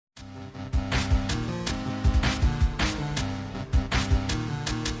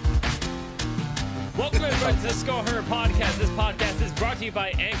friends, this is Skull Hunter Podcast. This podcast is brought to you by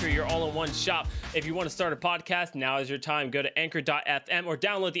Anchor, your all-in-one shop. If you want to start a podcast, now is your time. Go to anchor.fm or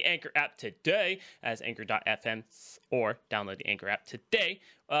download the Anchor app today as anchor.fm or download the Anchor app today.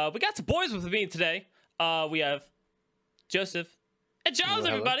 We got some boys with me today. We have Joseph and Charles,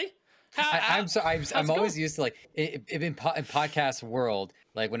 everybody. I'm always used to, like, in podcast world,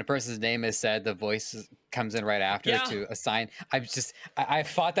 like when a person's name is said, the voice comes in right after to assign. I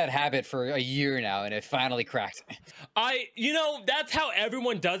fought that habit for a year now, and it finally cracked. That's how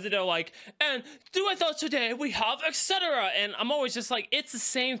everyone does it. They're like, and do I thought today we have etc. And I'm always just like, it's the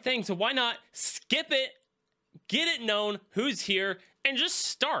same thing. So why not skip it, get it known who's here, and just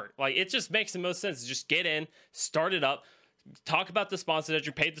start. Like, it just makes the most sense to just get in, start it up, talk about the sponsor that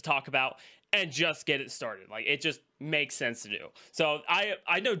you're paid to talk about, and just get it started. Like, it just makes sense to do. So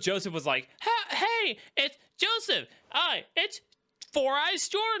I know Joseph was like, hey, it's Joseph. Hi, it's Four Eyes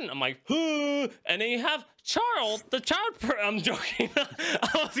Jordan. I'm like, huh. And then you have Charles, the child. I'm joking. I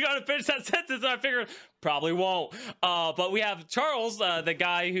was going to finish that sentence, and I figured probably won't. But we have Charles, the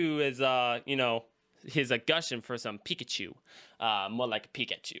guy who is, he's a gushing for some Pikachu, more like a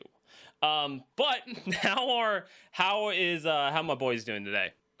Pikachu. But how my boys doing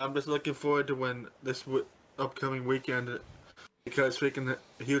today? I'm just looking forward to when this upcoming weekend, because freaking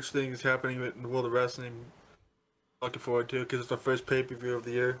huge things happening in the world of wrestling. Looking forward to, because it's the first pay-per-view of the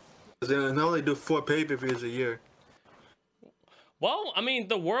year. Because they only do 4 pay-per-views a year. Well, I mean,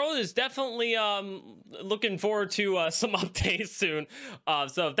 the world is definitely looking forward to some updates soon.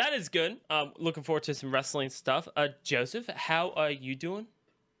 So that is good. Looking forward to some wrestling stuff. Joseph, how are you doing?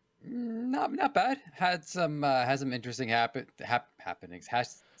 Not bad. Had some interesting happenings.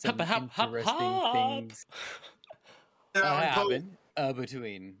 Has some interesting things happen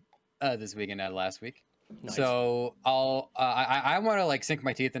between this week and last week. Nice. So I want to, like, sink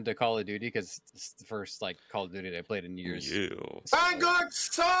my teeth into Call of Duty, because it's the first, like, Call of Duty that I played in years. Vanguard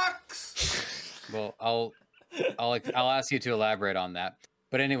sucks. Well, I'll ask you to elaborate on that.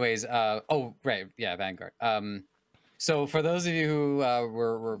 But anyways, Vanguard. So for those of you who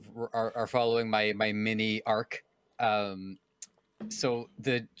are following my mini arc, so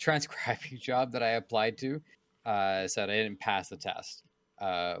the transcribing job that I applied to said I didn't pass the test,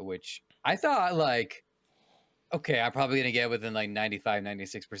 which I thought, like, okay, I'm probably gonna get within like 95,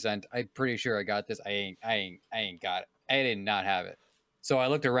 96%. I'm pretty sure I got this. I ain't got it. I did not have it. So I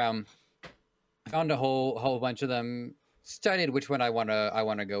looked around, found a whole bunch of them, studied which one I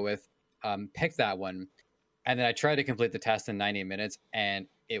wanna go with, picked that one. And then I tried to complete the test in 90 minutes, and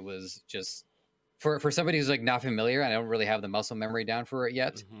it was just, for somebody who's, like, not familiar, and I don't really have the muscle memory down for it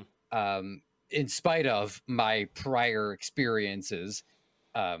yet, in spite of my prior experiences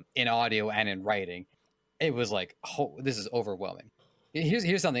in audio and in writing, it was like, oh, this is overwhelming.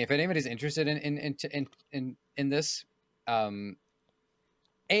 Here's something. If anybody's interested in this,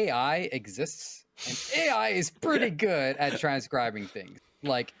 AI exists, and AI is pretty good at transcribing things.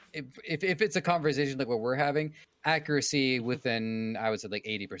 Like, if it's a conversation like what we're having, accuracy within, I would say, like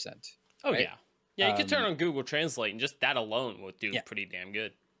 80%. Oh, right? Yeah, you can turn on Google Translate, and just that alone will do pretty damn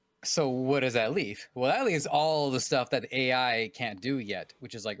good. So what does that leave? Well, that leaves all the stuff that AI can't do yet,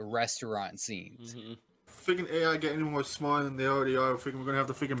 which is like restaurant scenes. Freaking AI getting more smart than they already are. Freaking, we're gonna have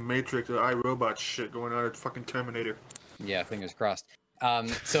the freaking Matrix or iRobot shit going on at fucking Terminator. Yeah, fingers crossed.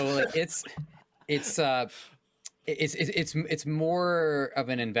 So, like, it's more of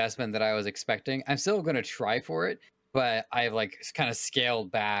an investment that I was expecting. I'm still going to try for it, but I've, like, kind of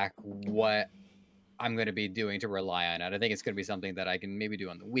scaled back what I'm going to be doing to rely on it. I think it's going to be something that I can maybe do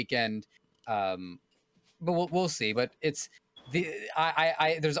on the weekend, but we'll see. But it's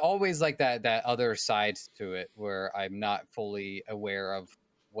there's always, like, that other side to it where I'm not fully aware of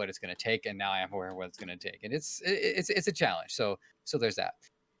what it's going to take, and now I am aware of what it's going to take, and it's a challenge. So there's that.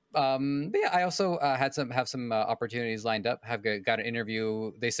 But yeah, I also have some opportunities lined up. Have got an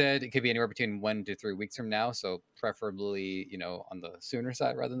interview. They said it could be anywhere between 1 to 3 weeks from now, so preferably, on the sooner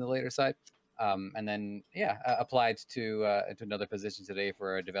side rather than the later side. And then applied to another position today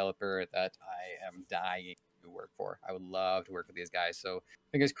for a developer that I am dying to work for. I would love to work with these guys. So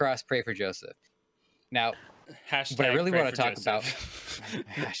fingers crossed. Pray for Joseph. Now, what I really want to talk about,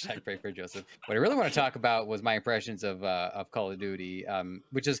 hashtag pray for Joseph. What I really want to talk about was my impressions of Call of Duty,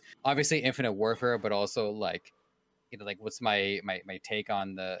 which is obviously Infinite Warfare, but also, like, what's my take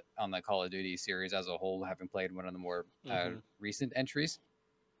on the Call of Duty series as a whole, having played one of the more recent entries.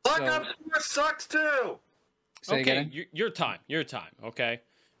 Black Ops 4 sucks too. Okay, your time. Okay,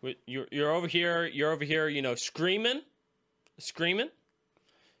 you're over here. Screaming.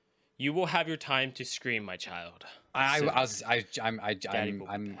 You will have your time to scream, my child. I'm Daddy will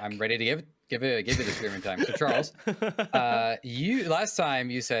be I'm back. ready to give it the screaming time. So Charles, you last time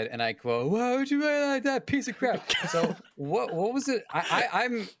you said, and I quote, "Why would you play like that piece of crap?" So what was it?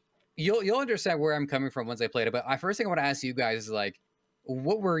 I'm you'll understand where I'm coming from once I played it. But first thing I want to ask you guys is like,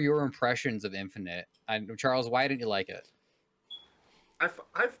 what were your impressions of Infinite? And Charles, why didn't you like it?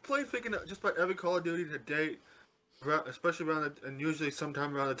 I've played freaking just about every Call of Duty to date, especially around and usually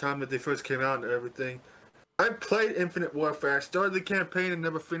sometime around the time that they first came out and everything. I played Infinite Warfare. I started the campaign and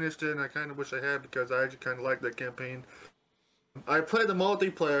never finished it, and I kind of wish I had because I actually kind of liked that campaign. I played the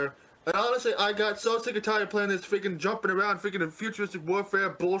multiplayer, and honestly, I got so sick and tired of playing this freaking jumping around, freaking futuristic warfare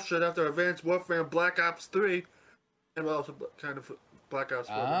bullshit after Advanced Warfare and Black Ops 3, and also kind of Black Ops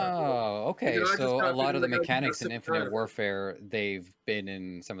 4. Oh, okay. You know, I just So a kinda lot of the figured like I was mechanics sick in and Infinite tired of it. Warfare, they've been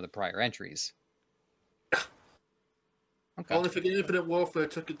in some of the prior entries. Okay. Only for the Infinite Warfare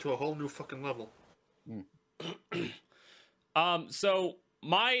took it to a whole new fucking level. So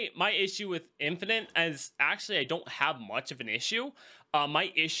my issue with Infinite is actually I don't have much of an issue.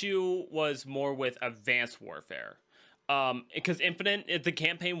 My issue was more with Advanced Warfare. Because Infinite, the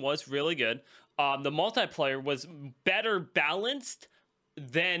campaign was really good. The multiplayer was better balanced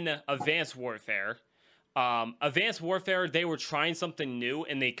than Advanced Warfare. Advanced Warfare, they were trying something new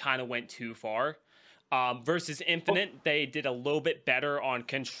and they kind of went too far. Versus Infinite, they did a little bit better on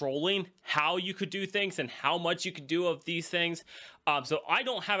controlling how you could do things and how much you could do of these things. So I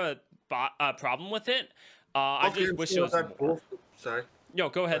don't have a problem with it. I Both just games wish still it have was that more. Sorry. Yo,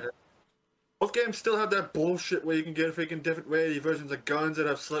 go ahead. Both games still have that bullshit where you can get freaking different variety versions of guns that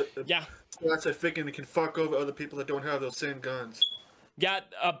have Yeah. slots that freaking can fuck over other people that don't have those same guns. Yeah,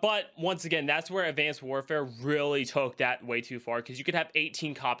 but once again, that's where Advanced Warfare really took that way too far because you could have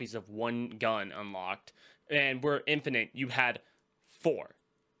 18 copies of one gun unlocked, and where Infinite, you had 4.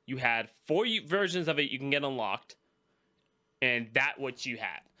 You had 4 versions of it you can get unlocked, and that what you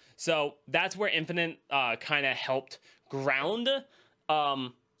had. So that's where Infinite kind of helped ground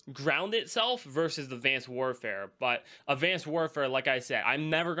itself versus Advanced Warfare. But Advanced Warfare, like I said, I'm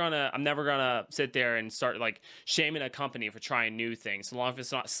never gonna sit there and start like shaming a company for trying new things, so long as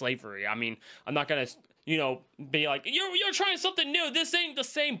it's not slavery. I mean, I'm not gonna be like you're trying something new. This ain't the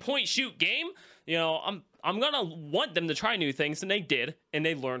same point shoot game. I'm gonna want them to try new things, and they did, and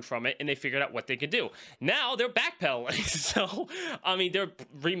they learned from it, and they figured out what they could do. Now they're backpedaling, so I mean they're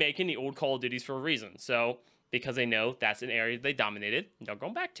remaking the old Call of Duties for a reason. So because they know that's an area they dominated, they're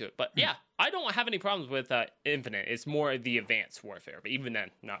going back to it. But yeah, I don't have any problems with Infinite. It's more the Advanced Warfare, but even then,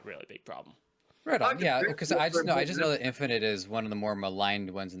 not really a big problem. Right on. I Yeah, can- because I just know that Infinite is one of the more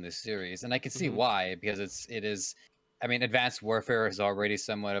maligned ones in this series, and I can see Mhm. why because it is. I mean, Advanced Warfare is already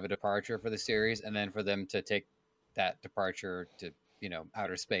somewhat of a departure for the series, and then for them to take that departure to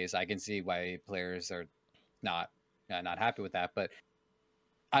outer space, I can see why players are not happy with that. But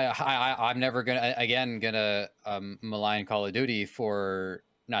I'm never gonna malign Call of Duty for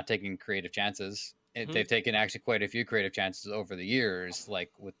not taking creative chances. Mhm. They've taken actually quite a few creative chances over the years, like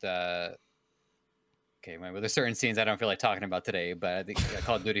with well, there's certain scenes I don't feel like talking about today, but I think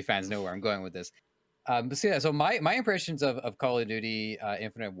Call of Duty fans know where I'm going with this. But so, yeah, so my impressions of Call of Duty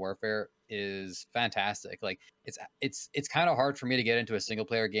Infinite Warfare is fantastic. Like it's kind of hard for me to get into a single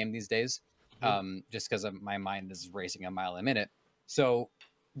player game these days, just because my mind is racing a mile a minute. So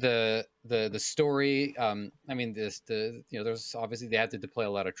the story, I mean, there's obviously they have to deploy a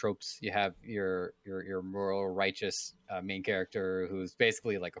lot of tropes. You have your moral, righteous main character who's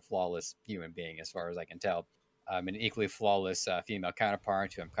basically like a flawless human being, as far as I can tell. An equally flawless female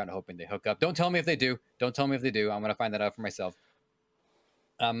counterpart who I'm kind of hoping they hook up. Don't tell me if they do. Don't tell me if they do. I'm going to find that out for myself.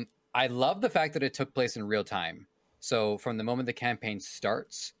 I love the fact that it took place in real time. So from the moment the campaign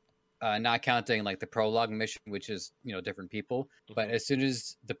starts, not counting like the prologue mission, which is different people, but as soon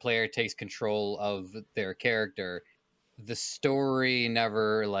as the player takes control of their character, the story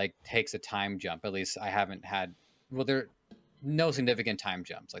never like takes a time jump. At least I haven't had. Well, there no significant time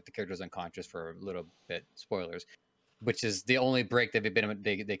jumps. Like the character's unconscious for a little bit. Spoilers, which is the only break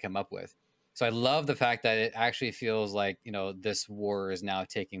they come up with. So I love the fact that it actually feels like this war is now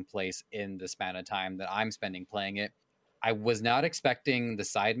taking place in the span of time that I'm spending playing it. I was not expecting the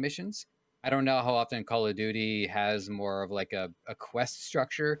side missions. I don't know how often Call of Duty has more of like a quest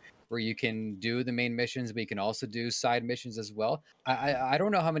structure where you can do the main missions, but you can also do side missions as well. I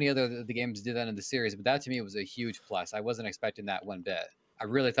don't know how many other the games did that in the series, but that to me was a huge plus. I wasn't expecting that one bit. I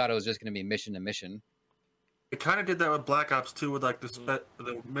really thought it was just going to be mission to mission. It kind of did that with Black Ops 2 with like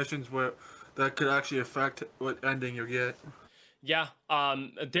the missions where that could actually affect what ending you get. Yeah,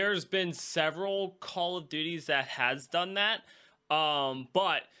 there's been several Call of Duties that has done that,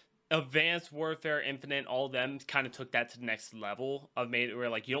 but Advanced Warfare, Infinite, all of them kind of took that to the next level of made it where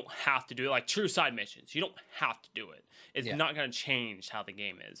like you don't have to do it, like true side missions. You don't have to do it. It's Yeah. not going to change how the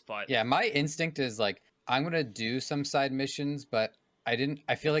game is. But Yeah, my instinct is like I'm gonna do some side missions, but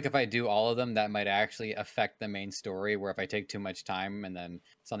I feel like if I do all of them, that might actually affect the main story. Where if I take too much time and then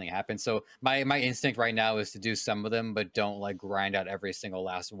something happens, so my instinct right now is to do some of them, but don't like grind out every single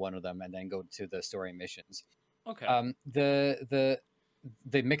last one of them and then go to the story missions. okay,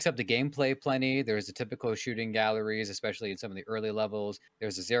 They mix up the gameplay plenty. There's the typical shooting galleries, especially in some of the early levels.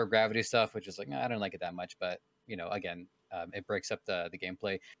 There's the zero gravity stuff, which is like I don't like it that much, but again, it breaks up the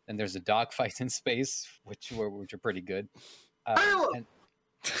gameplay. Then there's the dogfights in space, which are pretty good. And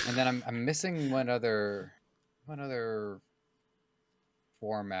then I'm missing one other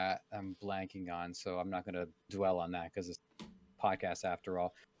format I'm blanking on, so I'm not going to dwell on that because it's podcast after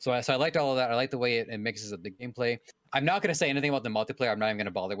all. So I liked all of that. I like the way it mixes up the gameplay. I'm not going to say anything about the multiplayer. I'm not even going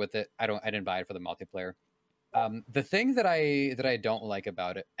to bother with it. I didn't buy it for the multiplayer. The thing that I don't like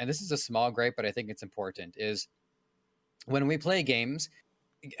about it, and this is a small gripe, but I think it's important, is when we play games,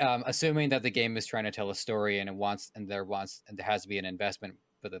 assuming that the game is trying to tell a story and there has to be an investment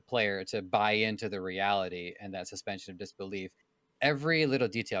for the player to buy into the reality and that suspension of disbelief, every little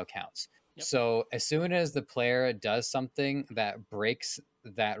detail counts. Yep. So as soon as the player does something that breaks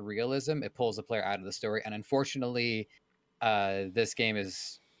that realism, it pulls the player out of the story. And unfortunately, this game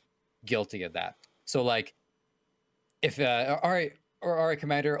is guilty of that. So like, if all right,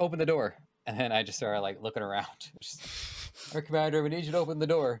 Commander, open the door, and then I just start like looking around. All right, Commander, we need you to open the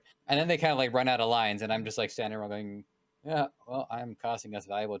door, and then they kind of like run out of lines, and I'm just like standing around going, yeah, well, I'm costing us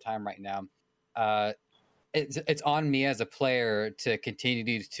valuable time right now. It's on me as a player to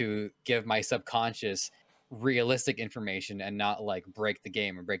continue to give my subconscious realistic information and not like break the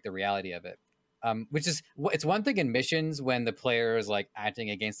game or break the reality of it. Which is, it's one thing in missions when the player is like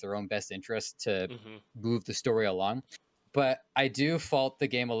acting against their own best interest to move the story along. But I do fault the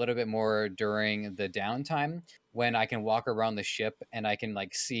game a little bit more during the downtime when I can walk around the ship and I can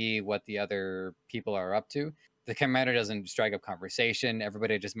like see what the other people are up to. The commander doesn't strike up conversation.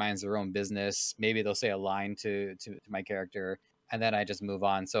 Everybody just minds their own business. Maybe they'll say a line to my character, and then I just move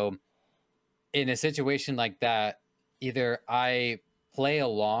on. So in a situation like that, either I play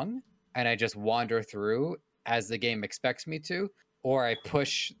along and I just wander through as the game expects me to, or I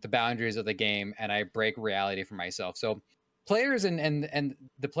push the boundaries of the game and I break reality for myself. So players and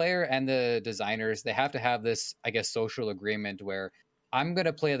the player and the designers, they have to have this, I guess, social agreement where I'm going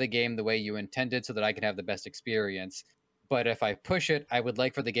to play the game the way you intended so that I can have the best experience. But if I push it, I would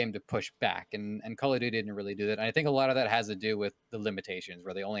like for the game to push back. And Call of Duty didn't really do that. And I think a lot of that has to do with the limitations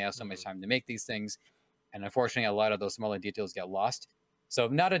where they only have so much time to make these things. And unfortunately, a lot of those smaller details get lost. So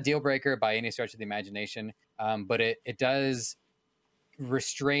not a deal breaker by any stretch of the imagination, but it does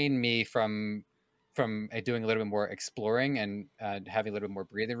restrain me from doing a little bit more exploring and having a little bit more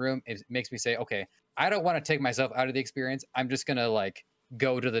breathing room. It makes me say, okay, I don't want to take myself out of the experience. I'm just going to like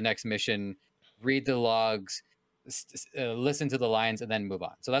go to the next mission, read the logs, listen to the lines, and then move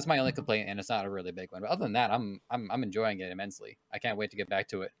on. So that's my only complaint, and it's not a really big one. But other than that, I'm enjoying it immensely. I can't wait to get back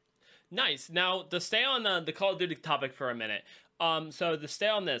to it. Nice. Now, to stay on the Call of Duty topic for a minute. So to stay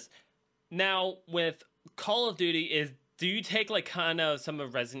on this, now with Call of Duty, do you take like kind of some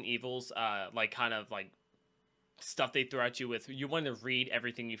of Resident Evil's like kind of like stuff they throw at you with? You want to read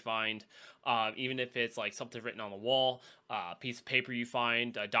everything you find, even if it's like something written on the wall, a piece of paper you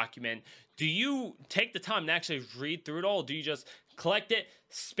find, a document. Do you take the time to actually read through it all? Or do you just collect it,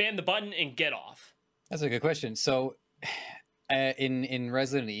 spam the button, and get off? That's a good question. So in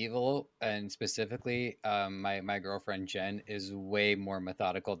Resident Evil, and specifically, my girlfriend Jen is way more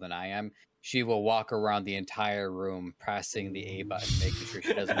methodical than I am. She will walk around the entire room pressing the A button, making sure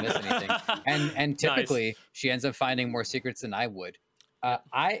she doesn't miss anything. And typically, nice. She ends up finding more secrets than I would.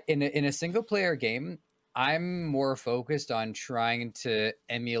 In a single player game, I'm more focused on trying to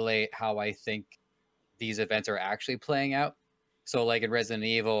emulate how I think these events are actually playing out. So like in Resident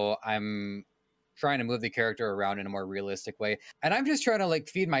Evil, I'm trying to move the character around in a more realistic way. And I'm just trying to like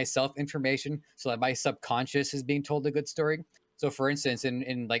feed myself information so that my subconscious is being told a good story. So for instance,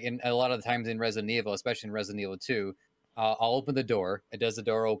 in a lot of the times in Resident Evil, especially in Resident Evil 2, I'll open the door. It does the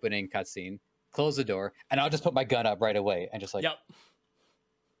door opening cutscene, close the door, and I'll just put my gun up right away and just like, yep.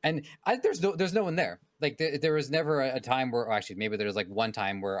 And there's no one there. Like there was never a time where, or actually maybe there's like one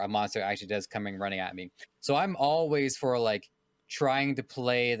time where a monster actually does coming running at me. So I'm always for like trying to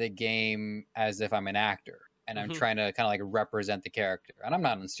play the game as if I'm an actor, and I'm trying to kind of like represent the character. And I'm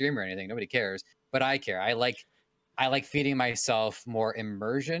not on stream or anything. Nobody cares, but I care. I like feeding myself more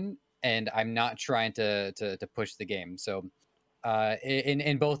immersion, and I'm not trying to push the game. So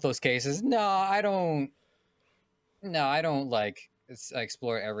in both those cases, no, I don't. No, I don't like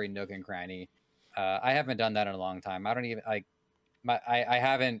explore every nook and cranny. I haven't done that in a long time. I don't even like I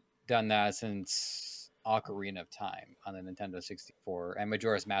haven't done that since Ocarina of Time on the Nintendo 64 and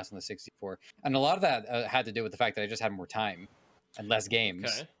Majora's Mask on the 64, and a lot of that had to do with the fact that I just had more time and less games.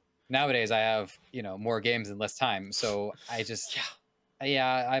 Okay. Nowadays, I have more games and less time, so I just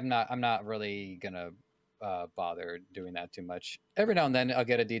yeah, I'm not really gonna bother doing that too much. Every now and then, I'll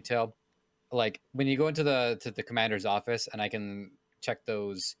get a detail. Like when you go into the commander's office and I can check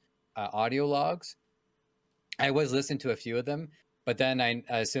those audio logs. I was listening to a few of them, but then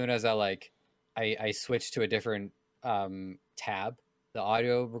as soon as I switched to a different tab, the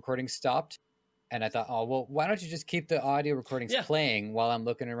audio recording stopped, and I thought, oh well, why don't you just keep the audio recordings playing while I'm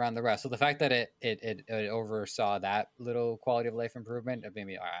looking around the rest? So the fact that it oversaw that little quality of life improvement, it made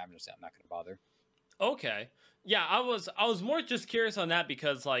me, I'm not going to bother. Okay. Yeah, I was more just curious on that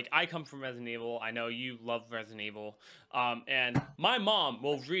because like I come from Resident Evil. I know you love Resident Evil. And my mom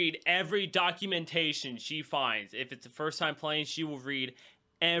will read every documentation she finds. If it's the first time playing, she will read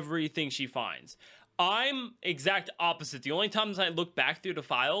everything she finds. I'm exact opposite. The only times I look back through the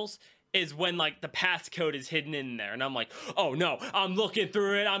files is when like the passcode is hidden in there, and I'm like, oh no, I'm looking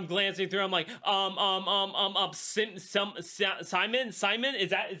through it, I'm glancing through, I'm like, Simon, is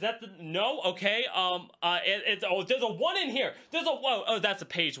that the no? Okay, it's there's a 1 in here. There's a whoa, oh that's a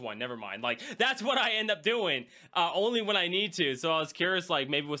page 1. Never mind. Like that's what I end up doing, only when I need to. So I was curious, like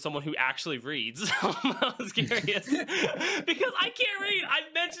maybe with someone who actually reads. I was curious because I can't read.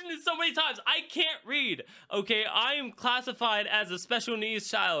 I've mentioned it so many times. I can't read. Okay, I am classified as a special needs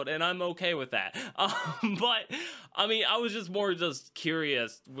child, and I'm okay with that. But I mean, I was just more just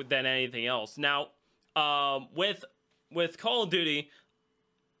curious than anything else. Now, with Call of Duty,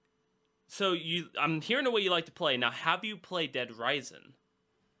 so I'm hearing the way you like to play. Now, have you played Dead Rising?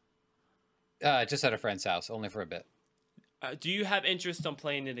 Just at a friend's house, only for a bit. Do you have interest on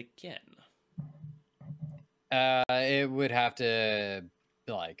playing it again? It would have to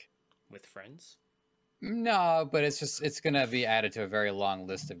like with friends. No, but it's gonna be added to a very long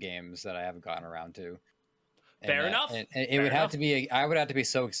list of games that I haven't gotten around to. Fair enough. And it would have to be. I would have to be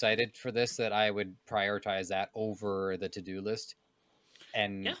so excited for this that I would prioritize that over the to-do list.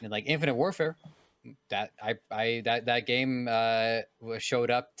 And like Infinite Warfare, that that game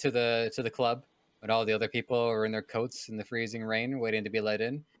showed up to the club when all the other people were in their coats in the freezing rain, waiting to be let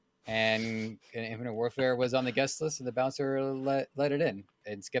in. And Infinite Warfare was on the guest list, and the bouncer let it in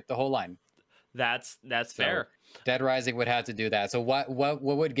and skipped the whole line. That's fair. Dead Rising would have to do that. So what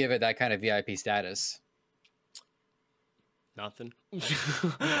would give it that kind of VIP status? Nothing.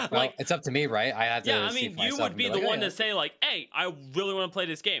 Well, it's up to me, right? I have to. Yeah, I mean, you would be the one to say like, "Hey, I really want to play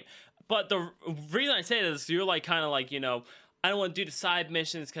this game." But the reason I say this, you're like kind of like, I don't want to do the side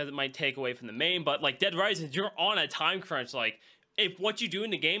missions because it might take away from the main. But like Dead Rising, you're on a time crunch. Like, if what you do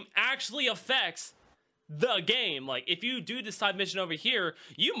in the game actually affects the game, like if you do the side mission over here,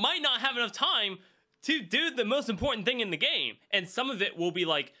 you might not have enough time to do the most important thing in the game, and some of it will be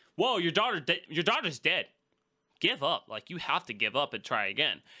like, whoa, your daughter's dead, give up. Like you have to give up and try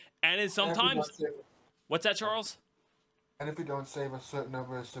again. And then sometimes what's that, Charles? And if you don't save a certain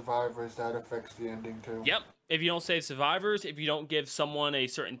number of survivors, that affects the ending too. Yep. If you don't save survivors, if you don't give someone a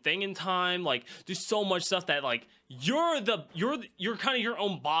certain thing in time, like there's so much stuff that like you're kind of your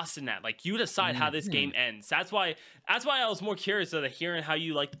own boss in that. Like you decide how this game ends. That's why I was more curious of hearing how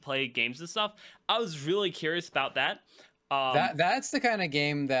you like to play games and stuff. I was really curious about that. That's the kind of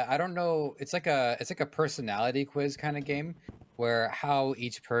game that I don't know. It's like a personality quiz kind of game where how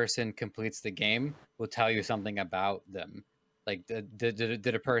each person completes the game will tell you something about them. Like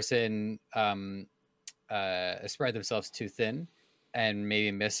did a person spread themselves too thin and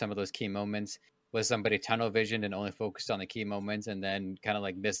maybe miss some of those key moments? Was somebody tunnel visioned and only focused on the key moments and then kind of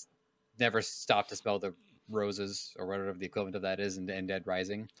like never stopped to smell the roses or whatever the equivalent of that is in Dead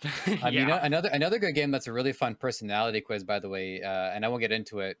Rising? Another good game that's a really fun personality quiz, by the way, and I won't get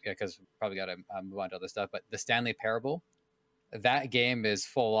into it because probably got to move on to other stuff, but the Stanley Parable, that game is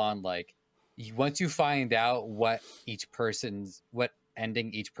full on like once you find out what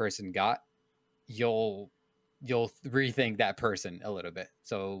ending each person got, you'll rethink that person a little bit.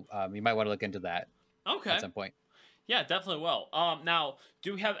 So you might want to look into that at some point. Yeah, definitely will. Now,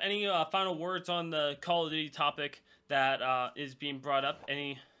 do we have any final words on the Call of Duty topic that is being brought up?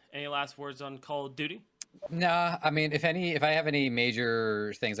 Any last words on Call of Duty? Nah, I mean, if I have any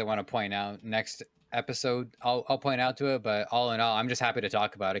major things I want to point out next episode, I'll point out to it. But all in all, I'm just happy to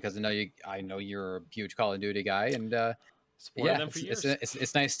talk about it because I know you're a huge Call of Duty guy, and Supported Yeah, them for years.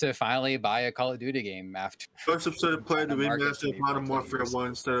 it's nice to finally buy a Call of Duty game after. First episode of playing the On the market remaster for of Modern 20 Warfare years. 1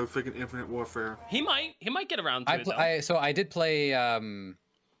 instead of freaking Infinite Warfare. He might get around to it though. I did play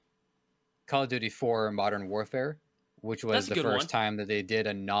Call of Duty 4 Modern Warfare, which was That's a the good first one. time that they did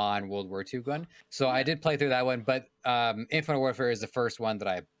a non-World War II gun. So I did play through that one, but Infinite Warfare is the first one that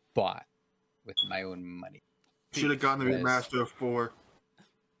I bought with my own money. Should have gotten the Yes. remaster of 4.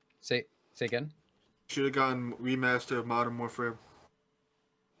 Say again? Should have gotten remaster of Modern Warfare.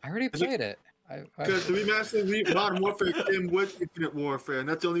 I already Is it- played it. Because the remaster of Modern Warfare came with Infinite Warfare, and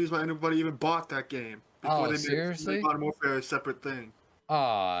that's the only reason why anybody even bought that game. Oh, they made seriously? Modern Warfare a separate thing.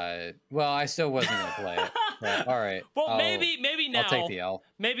 Well, I still wasn't gonna play it. But, all right. Well, maybe now I'll take the L.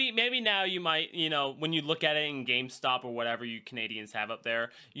 maybe now you might, when you look at it in GameStop or whatever you Canadians have up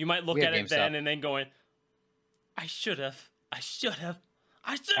there, you might look We at have it then GameStop. and then going, I should have.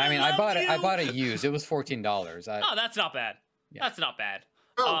 I mean, I bought it used. It was $14. Oh, that's not bad. Yeah. That's not bad.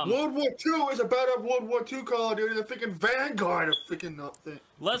 Oh, World War II is about a World War II Call of Duty, the freaking Vanguard of freaking thing.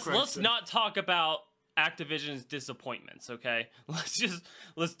 Let's not talk about Activision's disappointments, okay?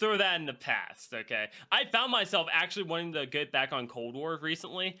 Let's throw that in the past, okay? I found myself actually wanting to get back on Cold War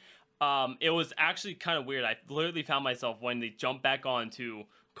recently. It was actually kind of weird. I literally found myself wanting to jump back onto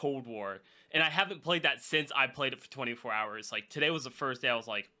Cold War, and I haven't played that since I played it for 24 hours. Like, today was the first day I was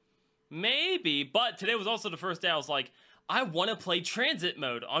like, maybe, but today was also the first day I was like, I want to play transit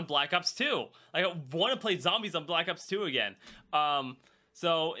mode on Black Ops 2. Like, I want to play zombies on Black Ops 2 again.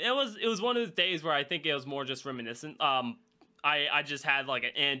 So it was one of those days where I think it was more just reminiscent. I just had like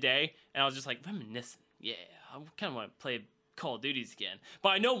an and day, and I was just like, reminiscent. Yeah, I kind of want to play Call of Duties again. But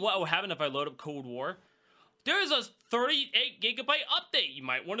I know what will happen if I load up Cold War. There's a 38 gigabyte update. You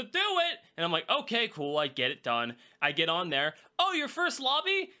might want to do it. And I'm like, okay, cool. I get it done. I get on there. Oh, your first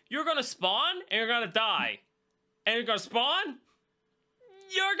lobby? You're going to spawn and you're going to die. And you're going to spawn?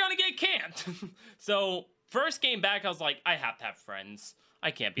 You're going to get camped. So first game back, I was like, I have to have friends.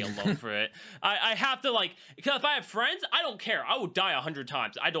 I can't be alone for it. I have to, like, because if I have friends, I don't care. I will die 100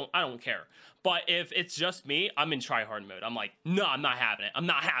 times. I don't care. But if it's just me, I'm in tryhard mode. I'm like, no, I'm not having it. I'm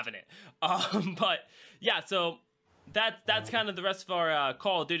not having it. But yeah, so that's kind of the rest of our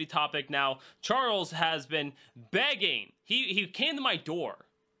Call of Duty topic. Now, Charles has been begging. He came to my door.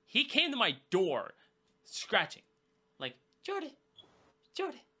 He came to my door, scratching, like, Jordan,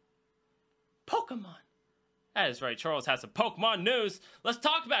 Pokemon. That is right. Charles has some Pokemon news. Let's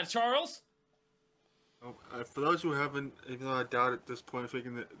talk about it, Charles. For those who haven't, even though I doubt at this point,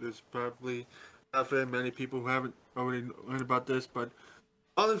 thinking that there's probably not very many people who haven't already learned about this, but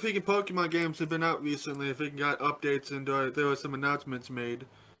all the freaking Pokemon games have been out recently. If we got updates and there were some announcements made.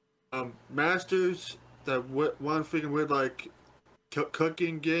 Masters, that one freaking weird like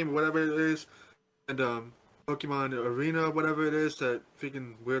cooking game, whatever it is, and Pokemon Arena, whatever it is, that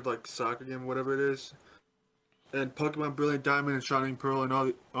freaking weird like soccer game, whatever it is, and Pokemon Brilliant Diamond and Shining Pearl, and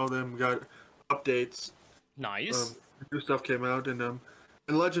all them got updates. Nice. New stuff came out, and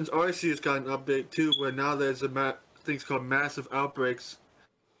Legends Arceus has got an update too, where now there's things called massive outbreaks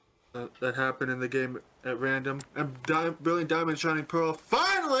that happen in the game at random. And Brilliant Diamond and Shining Pearl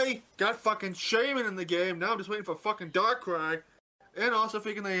finally got fucking Shaman in the game. Now I'm just waiting for fucking Darkrai. And also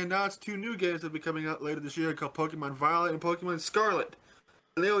thinking they announced 2 new games that'll be coming out later this year called Pokemon Violet and Pokemon Scarlet.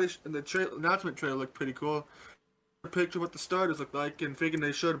 And the announcement trailer looked pretty cool. A picture of what the starters look like, and thinking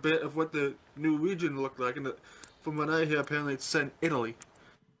they showed a bit of what the new region looked like. And from what I hear, apparently it's set in Italy.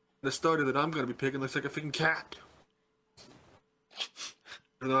 The starter that I'm going to be picking looks like a freaking cat.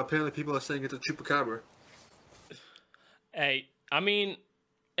 Although apparently people are saying it's a chupacabra. Hey, I mean,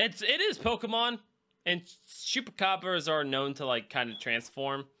 it is Pokemon, and chupacabras are known to like kind of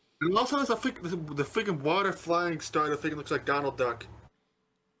transform. And also there's the freaking water flying starter thing looks like Donald Duck.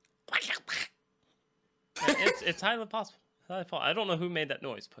 It's highly possible. I don't know who made that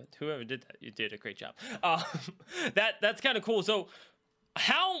noise, but whoever did that, you did a great job. That's kind of cool. So,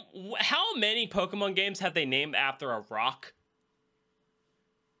 how many Pokemon games have they named after a rock?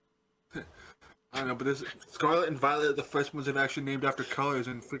 I don't know, but this Scarlet and Violet are the first ones they've actually named after colors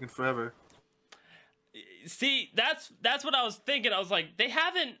in freaking forever. See, that's what I was thinking. I was like,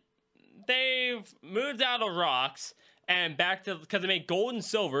 they've moved out of rocks and back to, because they made gold and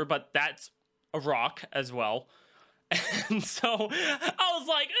silver, but that's a rock as well. And so I was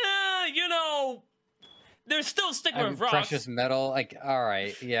like, they're still sticking with rocks. Precious metal, like, all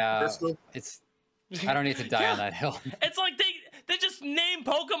right, yeah, Crystal? it's. I don't need to die on that hill. It's like they just name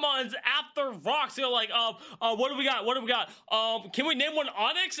Pokemons after rocks. They're like, what do we got? What do we got? Can we name one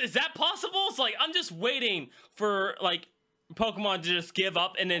Onyx? Is that possible? It's like, I'm just waiting for like Pokemon to just give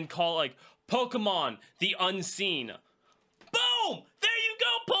up and then call like Pokemon the Unseen, Boom! There you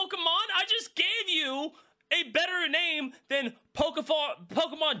go, Pokemon. I just gave you a better name than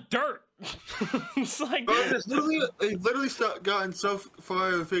Pokemon Dirt. It's like, They've literally gotten so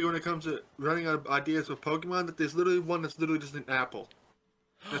far in figure when it comes to running out of ideas with Pokemon that there's literally one that's literally just an apple.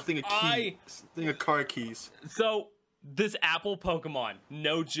 A thing of keys, thing of car keys. so this Apple Pokemon,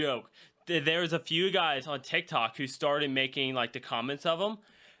 no joke. There's a few guys on TikTok who started making like the comments of them,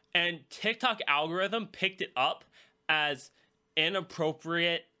 and TikTok algorithm picked it up as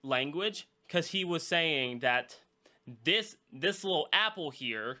inappropriate language because he was saying that this little apple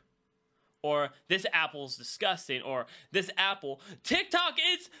here, or this apple's disgusting, or this apple. TikTok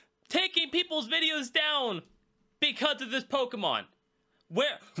is taking people's videos down because of this Pokemon.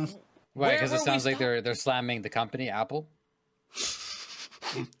 Why? Because it sounds like they're slamming the company Apple.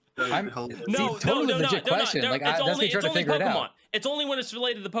 Totally legit question. Like that's me trying to figure it out. It's only when it's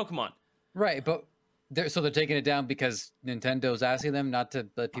related to Pokemon. Right, but they're taking it down because Nintendo's asking them not to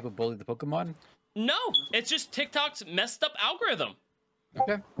let people bully the Pokemon. No, it's just TikTok's messed up algorithm.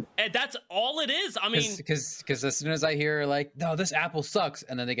 Okay. And that's all it is. I mean, because as soon as I hear like, no, this apple sucks,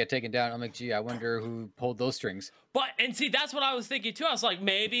 and then they get taken down, I'm like, gee, I wonder who pulled those strings. and see, that's what I was thinking too. I was like,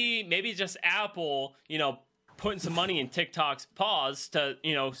 maybe just Apple, putting some money in TikTok's paws to,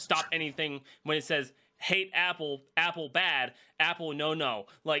 stop anything when it says hate Apple, Apple bad, Apple no.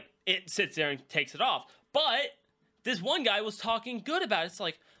 Like it sits there and takes it off. But this one guy was talking good about it. It's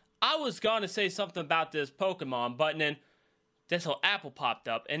like, I was gonna say something about this Pokemon, but then this whole apple popped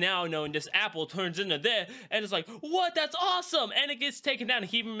up, and now knowing this apple turns into this, and it's like, what? That's awesome! And it gets taken down.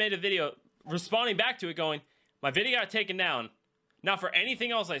 He even made a video responding back to it, going, "My video got taken down, not for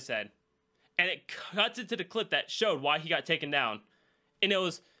anything else I said." And it cuts into the clip that showed why he got taken down, and it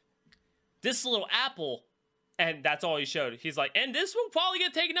was this little apple, and that's all he showed. He's like, and this will probably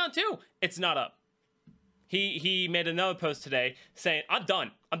get taken down too. It's not up. He made another post today saying, I'm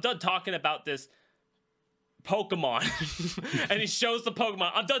done talking about this Pokemon. And he shows the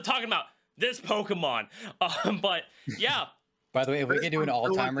Pokemon. I'm done talking about this Pokemon. But yeah. By the way, if we could do an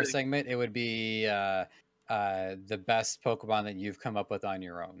all-timer segment, it would be the best Pokemon that you've come up with on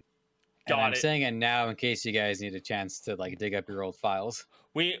your own. I'm saying it now in case you guys need a chance to like dig up your old files.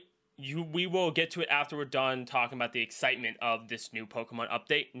 We will get to it after we're done talking about the excitement of this new Pokemon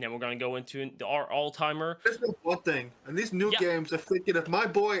update, and then we're going to go into our all-timer. There's one thing, and these new games are freaking. If my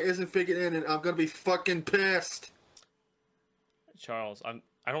boy isn't freaking in, and I'm going to be fucking pissed. Charles,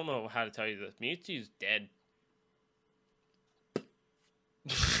 I don't know how to tell you this. Mewtwo's dead.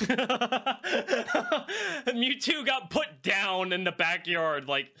 Mewtwo got put down in the backyard.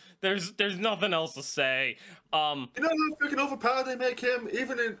 Like there's nothing else to say. You know how freaking overpowered they make him,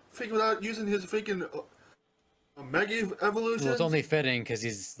 even in freaking without using his freaking Mega Evolution. Well, it's only fitting because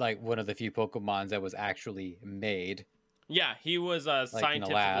he's like one of the few Pokemons that was actually made. Yeah, he was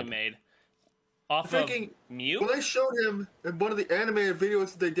scientifically made. Off freaking, of Mew. When they showed him in one of the animated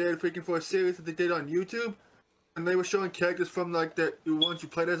videos that they did, freaking for a series that they did on YouTube. And they were showing characters from like the ones you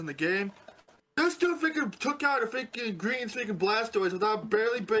played as in the game. This dude freaking took out a freaking green freaking Blastoise without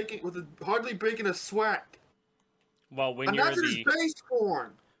hardly breaking a sweat. Well, when that's his base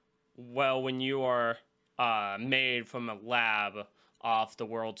form. Well, when you are made from a lab off the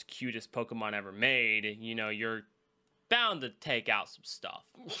world's cutest Pokemon ever made, you're bound to take out some stuff.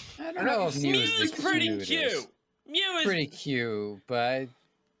 I don't know if Mew's pretty cute. Mew is pretty cute, but I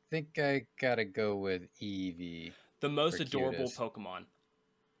think I gotta go with Eevee. The most adorable Pokemon.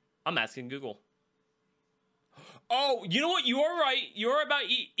 I'm asking Google. Oh, you know what? You are right. You're about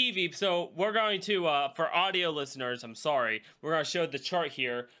Eevee. So we're going to, for audio listeners, I'm sorry. We're going to show the chart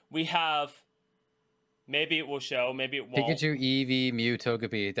here. We have, maybe it will show, maybe it won't. Pikachu, Eevee, Mew,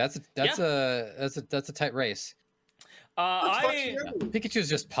 Togepi. That's a tight race. Pikachu's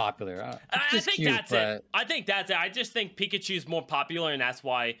just popular. I think that's it. I think that's it. I just think Pikachu's more popular, and that's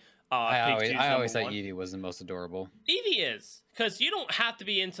why I always thought Eevee was the most adorable. Eevee is, because you don't have to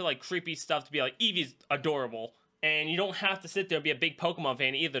be into like creepy stuff to be like Eevee's adorable, and you don't have to sit there and be a big Pokemon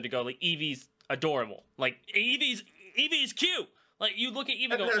fan either to go like Eevee's adorable. Like Eevee's cute. Like you look at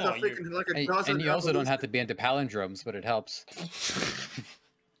Eevee and go, and you also don't have to be into palindromes, but it helps.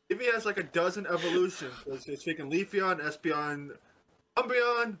 Eevee has like a dozen evolutions. It's freaking Leafeon, Espeon,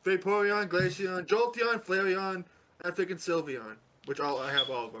 Umbreon, Vaporeon, Glaceon, Jolteon, Flareon, and freaking Sylveon. Which I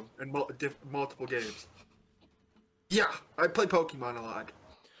have all of them in multiple games. Yeah, I play Pokemon a lot.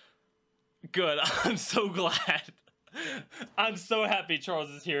 Good. I'm so glad. I'm so happy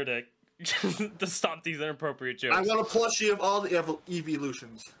Charles is here to to stop these inappropriate jokes. I want a plushie of all the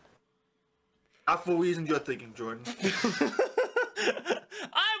evolutions. Not for reasons you're thinking, Jordan.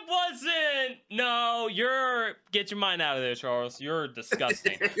 wasn't. No, get your mind out of there, Charles. You're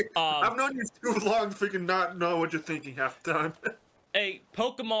disgusting. I've known you too long to freaking not know what you're thinking half the time. Hey,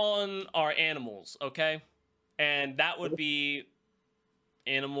 Pokemon are animals, okay? And that would be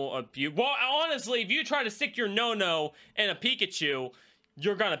animal abuse. Well, honestly, if you try to stick your no-no in a Pikachu,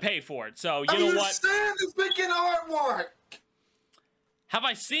 you're gonna pay for it. So you know what? Understand the freaking artwork. Have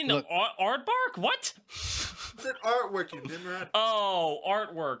I seen the Look. aardvark? What? It's an artwork, you nimrod. Oh,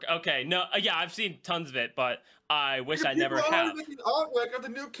 artwork. Okay, no, yeah, I've seen tons of it, but I wish I never People are have. making artwork of the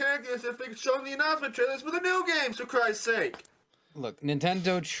new characters that they're showing the announcement trailers for the new games, for Christ's sake. Look,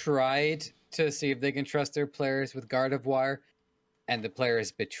 Nintendo tried to see if they can trust their players with Gardevoir, and the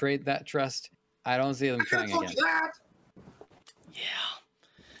players betrayed that trust. I don't see them trying again. That. Yeah.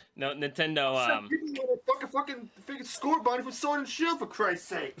 No, Nintendo. Fucking score button for Sword and Shield, for Christ's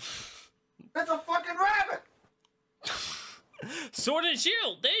sake. That's a fucking rabbit. Sword and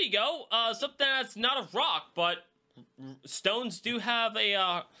Shield. There you go. Something that's not a rock, but stones do have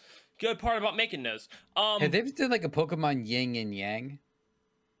a good part about making those. Hey, they did like a Pokemon Yin and Yang.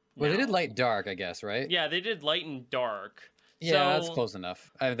 Well, they no. did Light Dark, I guess, right? Yeah, they did light and dark. Yeah, that's So, close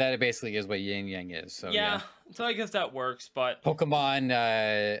enough. That basically is what Yin Yang is. So yeah, so I guess that works, but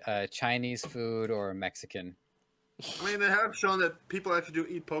Pokemon, Chinese food or Mexican. I mean, they have shown that people actually do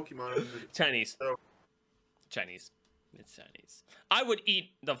eat Pokemon. Chinese. So- Chinese. It's Chinese. I would eat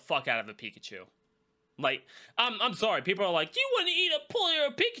the fuck out of a Pikachu. Like, I'm sorry. People are like, you wouldn't eat a Pulley or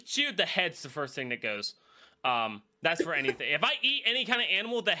a Pikachu? The head's the first thing that goes. That's for anything. If I eat any kind of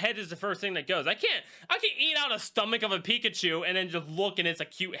animal, the head is the first thing that goes. I can't eat out a stomach of a Pikachu and then just look and it's a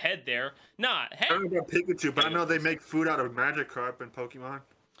cute head there. Nah, I head. don't know about Pikachu, but I know they make food out of Magikarp and Pokemon.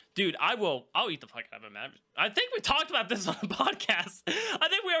 Dude, I'll eat the fuck out of a Magic. I think we talked about this on the podcast. I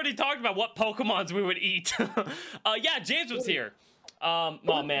think we already talked about what Pokemons we would eat. Yeah, James was here. Oh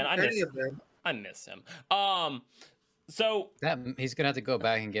man, I miss him. So That he's gonna have to go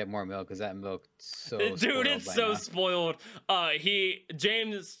back and get more milk because that milk so dude, spoiled it's by so now. spoiled.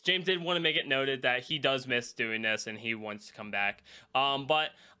 James did want to make it noted that he does miss doing this and he wants to come back. But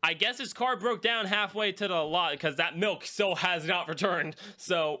I guess his car broke down halfway to the lot because that milk still has not returned.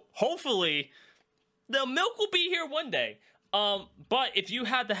 So hopefully the milk will be here one day. But if you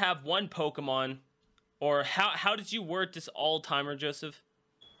had to have one Pokemon, or how did you word this all timer, Joseph?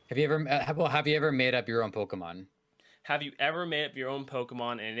 Have you ever made up your own Pokemon? Have you ever made up your own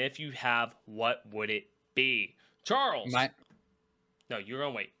Pokemon? And if you have, what would it be? Charles. No, you're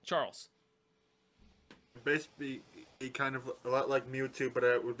gonna wait. Charles. Basically, he kind of a lot like Mewtwo, but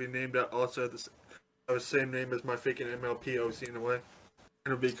it would be named also the same name as my freaking MLP OC in a way. It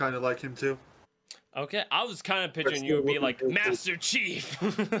would be kind of like him too. Okay, I was kind of picturing you would be like Master Chief.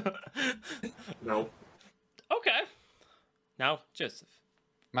 No. Okay. Now, Joseph.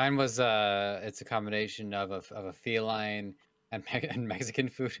 Mine was it's a combination of a feline and Mexican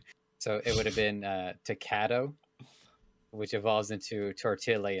food. So it would have been Tecado, which evolves into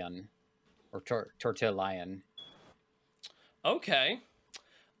Tortillion or Tortillion. Okay.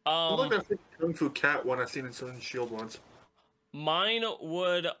 I like that freaking Kung Fu Cat one I've seen in Sword and Shield once. Mine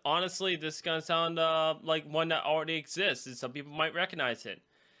would, honestly, this is gonna sound like one that already exists, and some people might recognize it.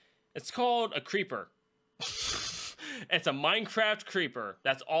 It's called a creeper. It's a Minecraft creeper.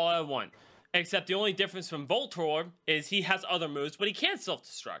 That's all I want. Except the only difference from Voltorb is he has other moves, but he can't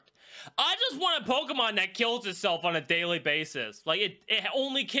self-destruct. I just want a Pokemon that kills itself on a daily basis. Like, it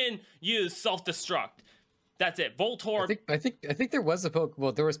only can use self-destruct. That's it. Voltorb. I think there was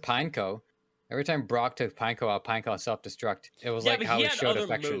there was Pineco. Every time Brock took Pineco out, Pineco self-destruct. It was like how he showed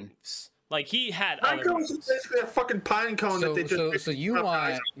affection. Moves. Like, he had other Pinecone moves. is basically a fucking pine cone that they just. So you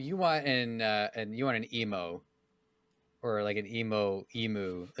want an emo, or like an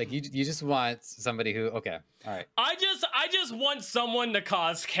emu. Like you just want somebody who all right. I just want someone to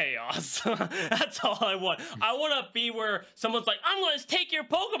cause chaos. That's all I want. I want to be where someone's like, I'm going to take your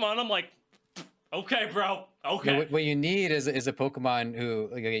Pokemon. I'm like, okay, bro. Okay. No, what you need is a Pokemon who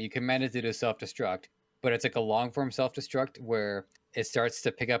you command it to do self-destruct, but it's like a long form self-destruct where it starts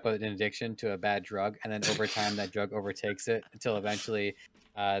to pick up an addiction to a bad drug, and then over time that drug overtakes it until eventually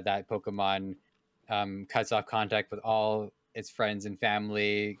that Pokemon cuts off contact with all its friends and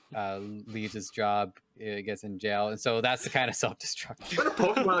family, leaves its job, gets in jail, and so that's the kind of self-destruct. What a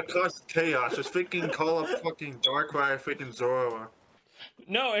Pokemon that causes chaos? Just freaking call up fucking Darkrai, freaking Zoroark.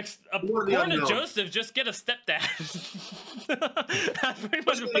 No, according to Joseph, just get a stepdad. That's pretty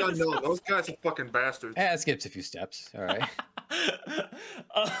much what it Unknown. Those guys are fucking bastards. Yeah, it skips a few steps. All right.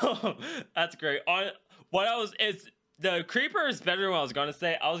 Oh, that's great. The creeper is better than what I was gonna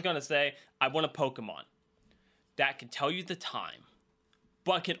say. I was gonna say I want a Pokemon that can tell you the time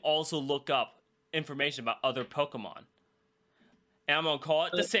but can also look up information about other Pokemon. And I'm gonna call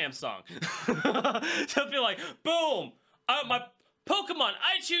it the Samsung. So I'll be like, boom, my Pokemon,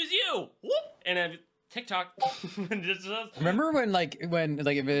 I choose you. Whoop, and then TikTok. Remember when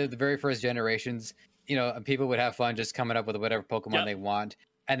the very first generations, people would have fun just coming up with whatever Pokemon they want.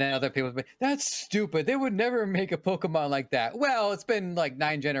 And then other people would be, that's stupid. They would never make a Pokemon like that. Well, it's been like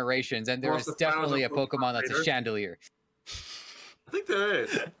 9 generations, and there is definitely a Pokemon that's a Chandelier. I think there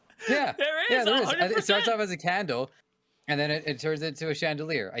is. Yeah, there is. Yeah, there is. 100%. It starts off as a candle, and then it turns into a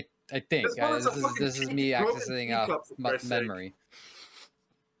chandelier. I think this is me accessing memory.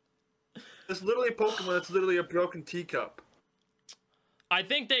 There's literally a Pokemon that's literally a broken teacup. I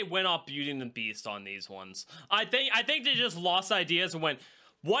think they went off Beauty and the Beast on these ones. I think they just lost ideas and went,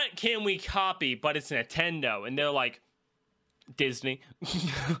 what can we copy? But it's Nintendo, and they're like, Disney.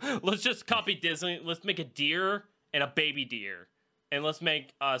 Let's just copy Disney. Let's make a deer and a baby deer, and let's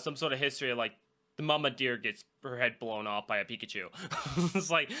make some sort of history of like the mama deer gets her head blown off by a Pikachu. It's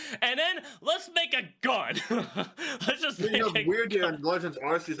like, and then let's make a gun. Let's just make a weird deer gun. in Legends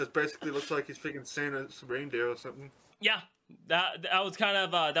Arceus that basically looks like he's freaking Santa's reindeer or something. Yeah, that was kind of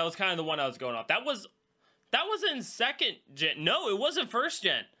the one I was going off. That was in second gen. No, it wasn't first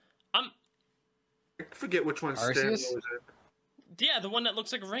gen. I forget which one Stanley was in. Yeah, the one that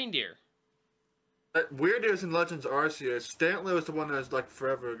looks like a reindeer. Weird Deer's in Legends Arceus. Stanley was the one that was like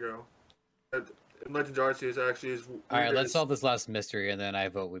forever ago. In Legends Arceus actually is. All right, let's solve this last mystery, and then I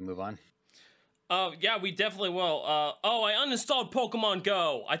vote we move on. Yeah, we definitely will. I uninstalled Pokemon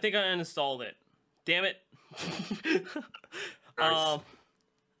Go. I think I uninstalled it. Damn it. Nice.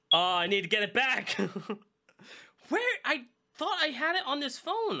 I need to get it back. Where? I thought I had it on this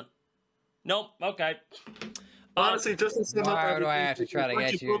phone. Nope. Okay. Honestly, just to sum up Why do I everything, have to try to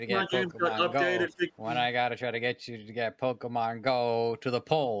get you to get games got Pokemon Go? updated. When I gotta try to get you to get Pokemon Go to the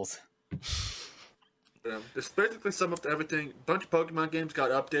polls. Just basically sum up everything. A bunch of Pokemon games got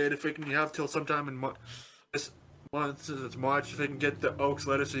updated. Freaking, you have till sometime in this month, since it's March, if they can get the Oaks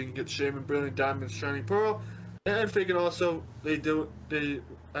letter so you can get Shaman Brilliant Diamond Shining Pearl. And freaking also, they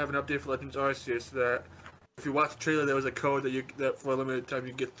have an update for Legends Arceus that if you watch the trailer, there was a code that for a limited time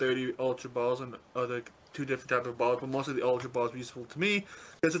you get 30 Ultra Balls and other 2 different types of balls, but mostly the Ultra Balls are useful to me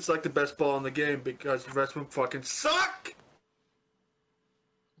because it's like the best ball in the game because the rest of them fucking suck!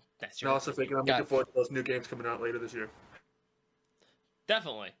 That's And also, freaking, I'm looking forward to those new games coming out later this year.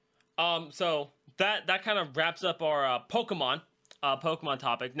 Definitely. So that kind of wraps up our Pokemon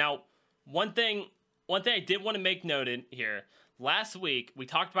topic. Now, one thing I did want to make noted here. Last week we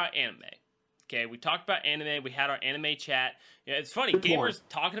talked about anime. Okay, we talked about anime. We had our anime chat. Yeah, it's funny, gamers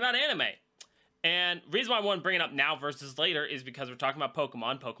talking about anime. And the reason why I want to bring it up now versus later is because we're talking about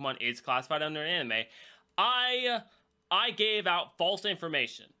Pokemon. Pokemon is classified under an anime. I gave out false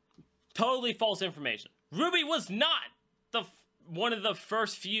information. Totally false information. Ruby was not one of the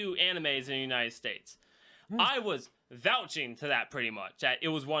first few animes in the United States. I was vouching to that pretty much, that it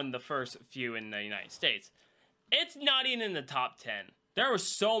was one of the first few in the United States. It's not even in the top 10. There were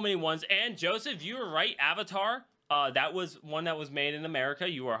so many ones, and Joseph, you were right, Avatar, that was one that was made in America.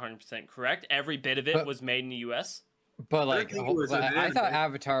 You were 100% correct. Every bit of it was made in the US. But like, I thought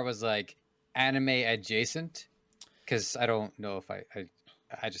Avatar was like anime adjacent, because I don't know if I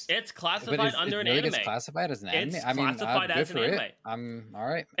just... It's classified under an anime. It's classified as an anime? It's classified as an anime. I'm all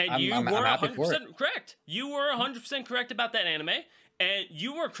right. And you I'm were happy for it. 100% correct. You were 100% correct about that anime. And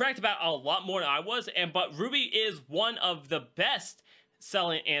you were correct about a lot more than I was. But Ruby is one of the best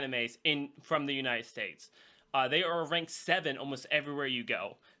selling animes from the United States. They are ranked 7 almost everywhere you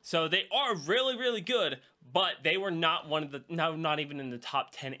go. So they are really, really good. But they were not not even in the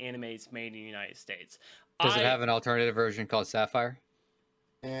top 10 animes made in the United States. Does it have an alternative version called Sapphire?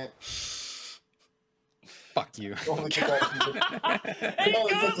 Fuck you. It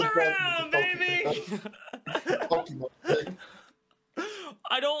goes around, baby.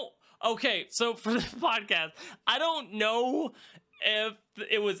 Okay, so for the podcast, I don't know if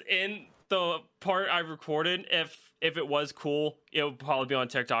it was in the part I recorded. If it was cool, it would probably be on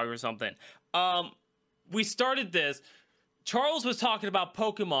TikTok or something. We started this. Charles was talking about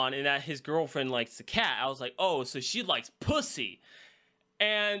Pokemon and that his girlfriend likes the cat. I was like, oh, so she likes pussy.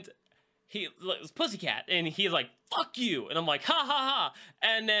 And he was Pussycat, and he's like, fuck you. And I'm like, ha ha ha.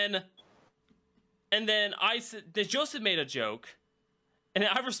 And then I said, then Joseph made a joke, and then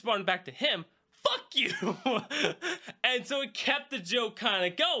I responded back to him, fuck you. And so it kept the joke kind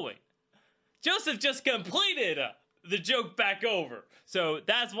of going. Joseph just completed the joke back over. So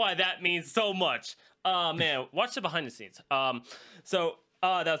that's why that means so much. Man, watch the behind the scenes.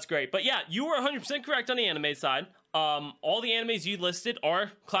 That's great. But yeah, you were 100% correct on the anime side. all the animes you listed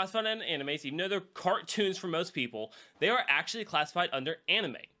are classified as animes, even though they're cartoons for most people. They are actually classified under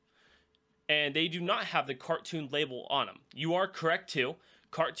anime, and they do not have the cartoon label on them. You are correct too.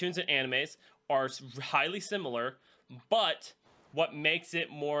 Cartoons and animes are highly similar, but what makes it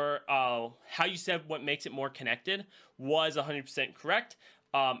more, how you said what makes it more connected was 100% correct.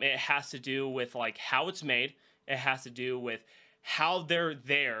 It has to do with like how it's made. It has to do with how they're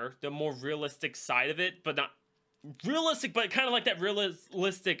there, the more realistic side of it, but not realistic, but kind of like that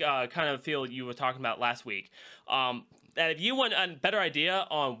realistic kind of feel you were talking about last week. That if you want a better idea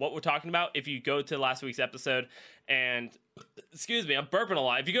on what we're talking about, if you go to last week's episode and, excuse me, I'm burping a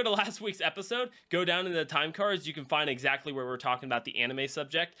lot. If you go to last week's episode, go down in the time cards, you can find exactly where we're talking about the anime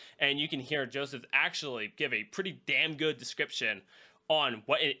subject, and you can hear Joseph actually give a pretty damn good description on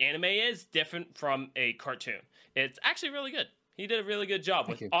what an anime is, different from a cartoon. It's actually really good. He did a really good job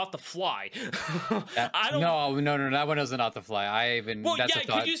with Off the Fly. I don't. No. That one wasn't Off the Fly. That's a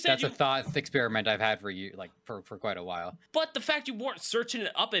thought. That's a thought experiment I've had for you, like for quite a while. But the fact you weren't searching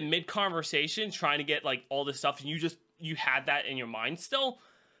it up in mid conversation, trying to get like all this stuff, and you had that in your mind still.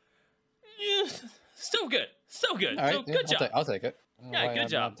 Yeah, still good. Still good. All right, so good job. I'll take it. Yeah, good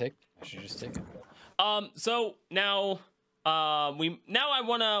job. I should just take it. So now, I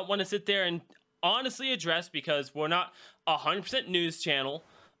wanna sit there and honestly address, because we're not 100% news channel,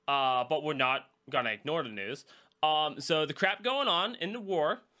 but we're not gonna ignore the news. So the crap going on in the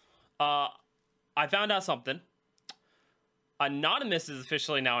war, I found out something. Anonymous is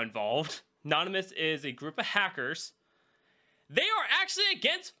officially now involved. Anonymous is a group of hackers. They are actually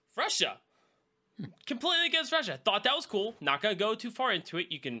against Russia. Completely against Russia. Thought that was cool. Not gonna go too far into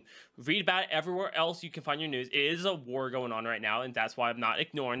it. You can read about it everywhere else you can find your news. It is a war going on right now, and that's why I'm not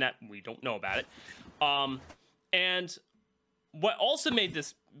ignoring that. We don't know about it. And what also made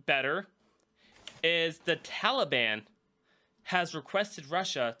this better is the Taliban has requested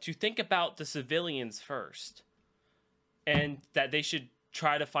Russia to think about the civilians first, and that they should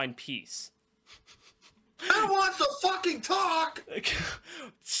try to find peace. I want to fucking talk!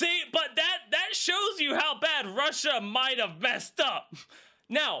 See, but that shows you how bad Russia might have messed up.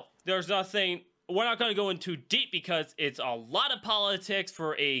 Now, there's nothing, we're not going to go in too deep because it's a lot of politics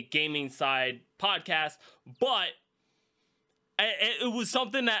for a gaming side podcast, but it was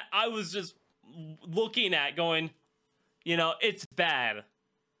something that I was just looking at going, it's bad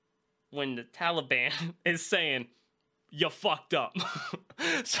when the Taliban is saying, you fucked up.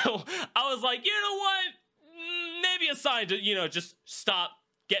 So I was like, you know what? Maybe a sign to, just stop,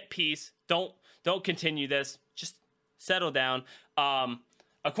 get peace. Don't continue this. Just settle down.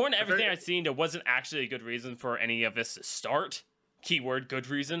 According to everything I've seen, there wasn't actually a good reason for any of this to start. Keyword, good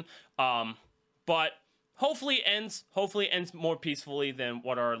reason. But hopefully it ends more peacefully than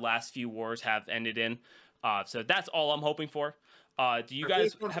what our last few wars have ended in. So that's all I'm hoping for. Do you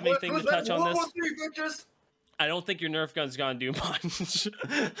guys have anything to touch on this? I don't think your Nerf gun's gonna do much.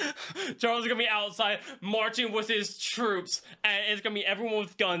 Charles is gonna be outside marching with his troops, and it's gonna be everyone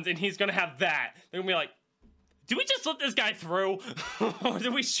with guns, and he's gonna have that. They're gonna be like, "Do we just let this guy through, or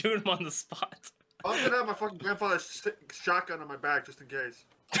do we shoot him on the spot?" I'm gonna have my fucking grandfather's shotgun on my back just in case.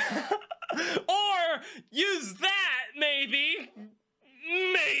 Or use that, maybe.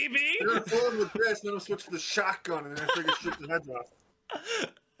 You're gonna fill him with this, and then I'll switch to the shotgun, and then I figure shoot the heads off.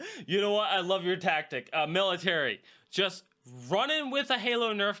 You know what? I love your tactic. Military. Just run in with a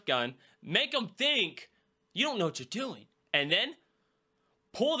Halo Nerf gun. Make them think you don't know what you're doing. And then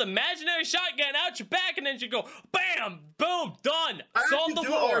pull the imaginary shotgun out your back, and then you go, bam, boom, done. Solved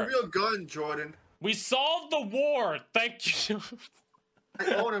the war. I a real gun, Jordan. We solved the war. Thank you.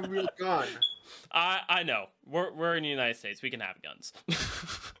 I own a real gun. I know. We're in the United States. We can have guns.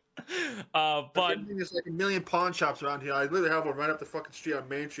 But there's like a million pawn shops around here. I literally have one right up the fucking street on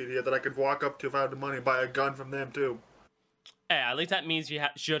Main Street here that I could walk up to if I had the money and buy a gun from them too. Hey, at least that means you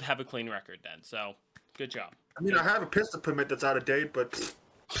should have a clean record then. So, good job. I mean, I have a pistol permit that's out of date, but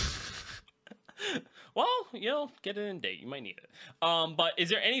well, get it in date. You might need it. But is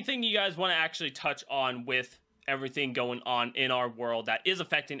there anything you guys want to actually touch on with everything going on in our world that is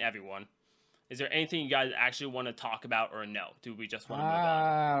affecting everyone? Is there anything you guys actually want to talk about, or no? Do we just want to move on?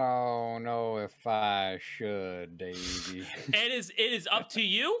 I don't know if I should, Davey. It is up to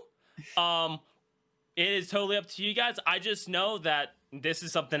you. It is totally up to you guys. I just know that this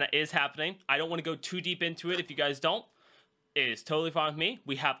is something that is happening. I don't want to go too deep into it if you guys don't. It is totally fine with me.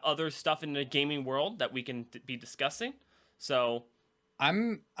 We have other stuff in the gaming world that we can be discussing. So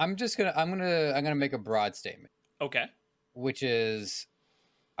I'm gonna make a broad statement. Okay. Which is,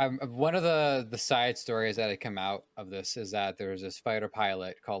 one of the side stories that had come out of this is that there was this fighter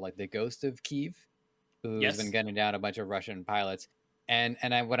pilot called like the Ghost of Kiev, who's Yes. been gunning down a bunch of Russian pilots.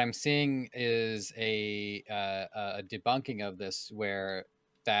 What I'm seeing is a debunking of this, where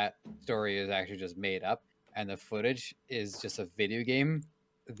that story is actually just made up, and the footage is just a video game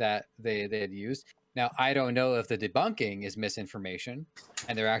that they had used. Now, I don't know if the debunking is misinformation,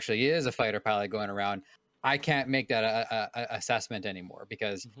 and there actually is a fighter pilot going around. I can't make that a assessment anymore,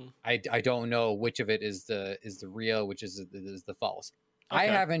 because I don't know which of it is the real, which is the false. I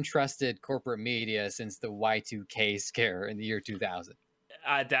Okay. haven't trusted corporate media since the Y2K scare in the year 2000.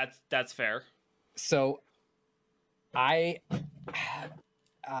 That's fair. So I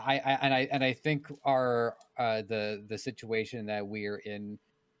think our the situation that we're in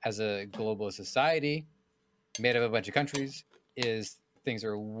as a global society made of a bunch of countries is things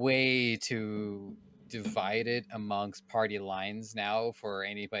are way too divided amongst party lines now for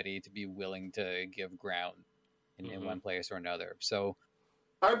anybody to be willing to give ground in one place or another. So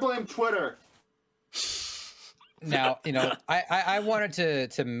I blame Twitter. now, I wanted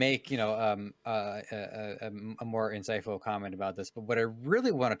to make, a more insightful comment about this, but what I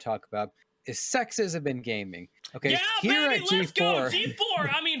really want to talk about is sexism in gaming. Okay, Yeah, here baby, at let's go. G4, G4.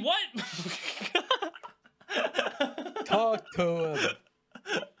 I mean, what? talk to him.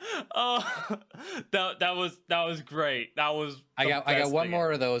 Oh, that was great. That was. I the got best one thing more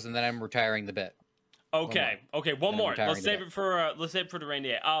ever. of those, and then I'm retiring the bit. Okay, one Then I'm more. retiring Let's the save bit. it for the rainy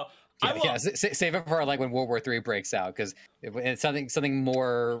day. I Yeah, will. yeah, save it for like when World War III breaks out, because it's something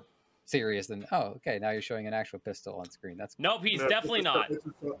more serious than, oh, okay, now you're showing an actual pistol on screen. That's Nope, he's No, definitely not.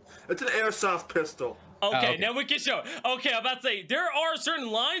 It's an airsoft pistol. Okay, okay. now we can show. Okay, I'm about to say there are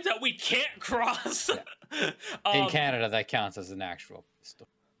certain lines that we can't cross. in Canada that counts as an actual pistol.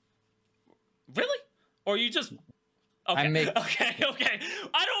 Really? Or you just? Okay. I make- Okay.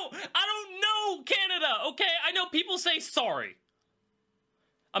 I don't know Canada. Okay, I know people say sorry.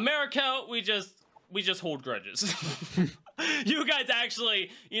 America, we just hold grudges. You guys actually,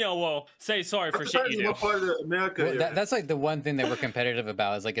 will say sorry for shit you do. What part of America? Well, you're in. that's like the one thing that we're competitive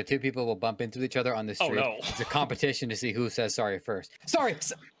about, is like if two people will bump into each other on the Oh, street. no. It's a competition to see who says sorry first. Sorry.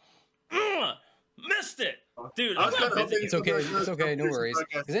 Missed it, dude. I I'm was gonna gonna- visit It's you. okay. It's okay. No worries.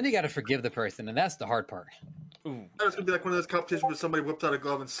 Because then you got to forgive the person, and that's the hard part. Ooh. It's gonna be like one of those competitions where somebody whips out a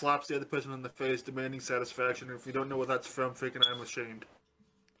glove and slaps the other person in the face, demanding satisfaction. And if you don't know what that's from, freaking I'm ashamed.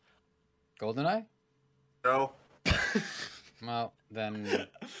 GoldenEye? No. Well, then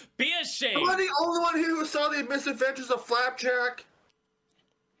Be ashamed. Am I the only one here who saw the misadventures of Flapjack?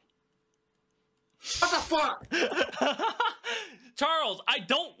 What the fuck? Charles, I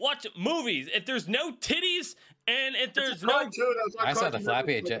don't watch movies. If there's no titties and if there's no Cartoon, I saw the Cartoon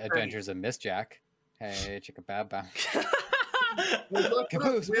Flappy Network. Adventures of Miss Jack. Hey, chicka bab bam. Look,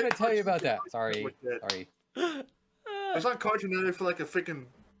 Caboose, what did I tell you about that? Sorry. Like that. Sorry. I was on Cartoon Network for like a freaking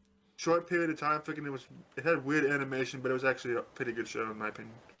short period of time, thinking it had weird animation, but it was actually a pretty good show in my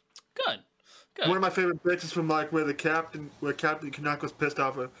opinion. good. One of my favorite bits is from like where Captain Canuck was pissed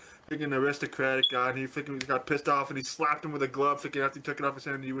off a freaking aristocratic guy, and he freaking got pissed off, and he slapped him with a glove, freaking after he took it off his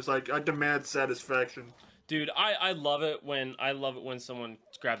hand, and he was like, "I demand satisfaction." Dude, I love it when someone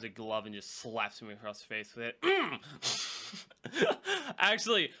grabs a glove and just slaps me across the face with it.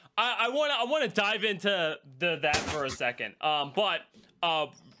 Actually, I wanna dive into that for a second. But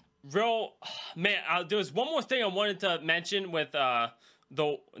real man, there was one more thing I wanted to mention with the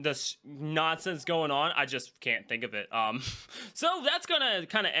nonsense going on. I just can't think of it. So that's gonna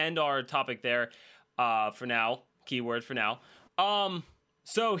kind of end our topic there. For now, keyword for now.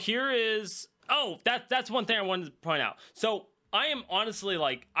 So here is. Oh, that's one thing I wanted to point out. So I am honestly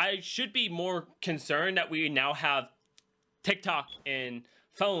like, I should be more concerned that we now have TikTok and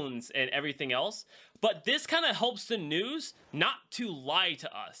phones and everything else. But this kind of helps the news not to lie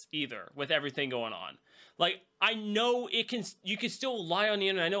to us either with everything going on. Like, I know you can still lie on the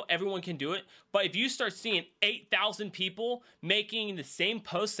internet. I know everyone can do it. But if you start seeing 8,000 people making the same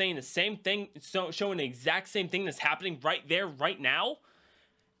post, saying the same thing, showing the exact same thing that's happening right there, right now,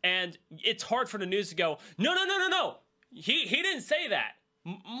 and it's hard for the news to go, no. He didn't say that.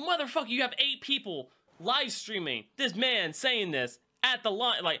 Motherfucker, you have 8 people live streaming this man saying this at the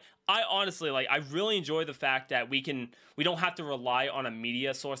line. Like, I honestly, like, I really enjoy the fact that we don't have to rely on a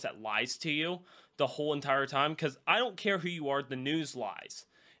media source that lies to you the whole entire time, because I don't care who you are, the news lies.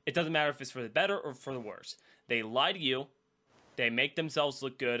 It doesn't matter if it's for the better or for the worse. They lie to you. They make themselves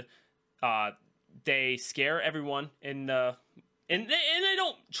look good. They scare everyone and they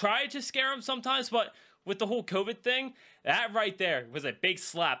don't try to scare them sometimes, but with the whole COVID thing, that right there was a big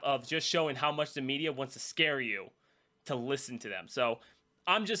slap of just showing how much the media wants to scare you to listen to them. So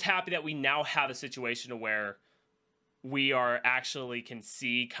I'm just happy that we now have a situation where we are actually can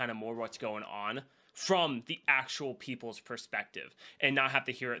see kind of more what's going on from the actual people's perspective and not have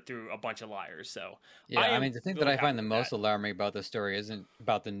to hear it through a bunch of liars. So Yeah, I mean, the thing that really I find happy the with most that. alarming about the story isn't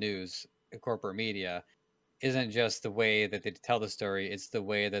about the news, corporate media, isn't just the way that they tell the story, it's the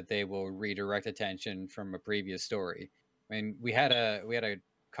way that they will redirect attention from a previous story. I mean, we had a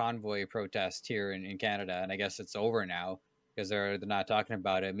convoy protest here in Canada, and I guess it's over now because they're not talking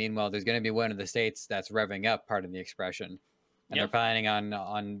about it. Meanwhile, there's going to be one of the states that's revving up, pardon the expression, and they're Yep. planning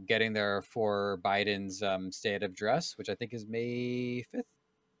on getting there for Biden's state of address, which I think is May 5th.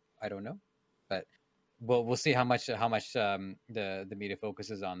 I don't know, but we'll see how much the media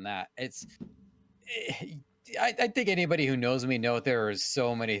focuses on that. I think anybody who knows me know there are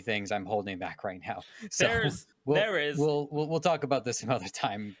so many things I'm holding back right now. So There is. we'll talk about this some other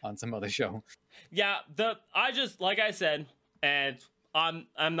time on some other show. Yeah, I just, like I said, and I'm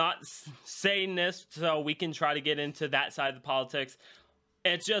not saying this so we can try to get into that side of the politics.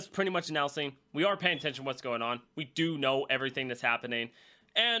 It's just pretty much announcing we are paying attention to what's going on. We do know everything that's happening,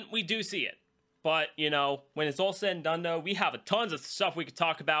 and we do see it. But, you know, when it's all said and done, though, we have tons of stuff we could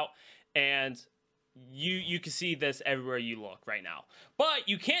talk about, and you can see this everywhere you look right now. But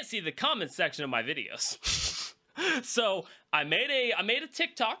you can't see the comment section of my videos. So I made a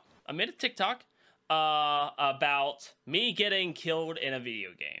TikTok. About me getting killed in a video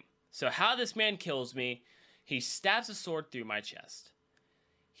game. So how this man kills me, he stabs a sword through my chest.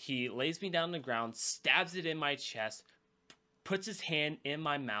 He lays me down on the ground, stabs it in my chest, puts his hand in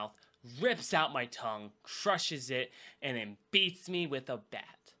my mouth, rips out my tongue, crushes it, and then beats me with a bat.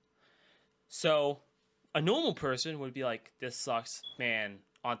 So a normal person would be like, this sucks, man,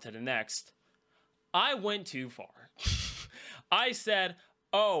 on to the next. I went too far. I said,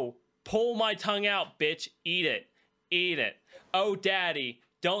 oh, pull my tongue out, bitch. Eat it. Eat it. Oh, daddy,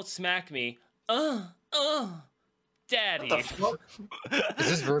 don't smack me. Daddy. What the fuck? Is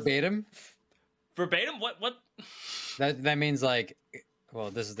this verbatim? Verbatim? What? That means like,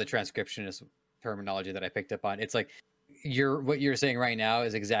 well, this is the transcriptionist terminology that I picked up on. It's like what you're saying right now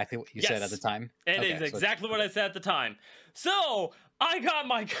is exactly what you said at Yes. the time. It Okay, is so exactly what I said at the time. So, I got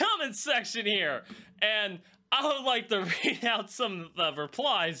my comment section here, and I would like to read out some of the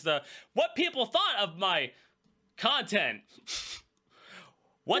replies to what people thought of my content.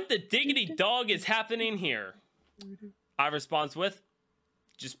 What the diggity dog is happening here? I respond with,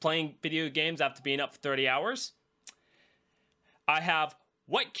 just playing video games after being up for 30 hours. I have,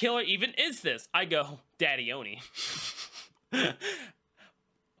 what killer even is this? I go, Daddy Oni.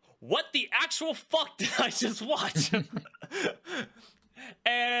 What the actual fuck did I just watch?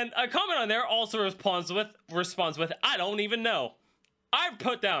 And a comment on there also responds with, I don't even know. I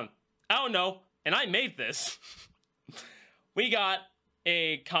put down, I don't know, and I made this. We got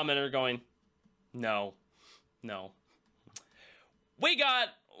a commenter going, no. We got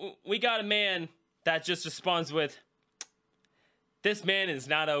a man that just responds with, this man is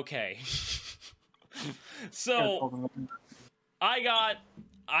not okay. So I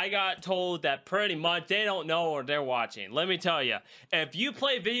got told that pretty much they don't know what they're watching. Let me tell you, if you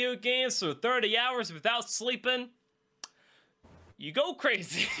play video games for 30 hours without sleeping, you go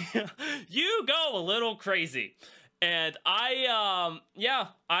crazy. You go a little crazy. And I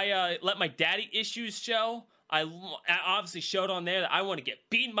let my daddy issues show. I obviously showed on there that I want to get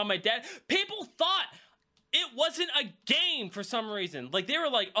beaten by my dad. People thought it wasn't a game for some reason. Like, they were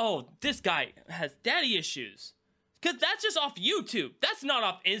like, oh, this guy has daddy issues. Because that's just off YouTube. That's not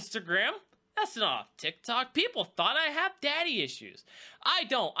off Instagram. That's not off TikTok. People thought I have daddy issues. I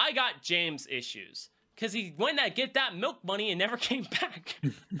don't. I got James issues. Because he went to get that milk money and never came back.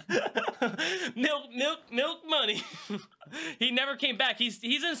 milk money. He never came back. He's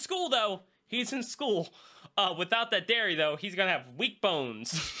in school, though. He's in school. Without that dairy, though, he's going to have weak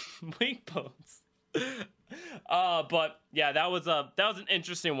bones. Weak bones. But yeah, that was an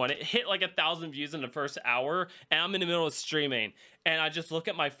interesting one. It hit like 1,000 views in the first hour, and I'm in the middle of streaming, and I just look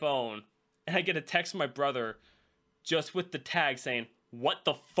at my phone, and I get a text from my brother, just with the tag saying, "What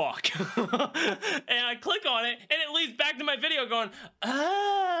the fuck?" And I click on it, and it leads back to my video, going,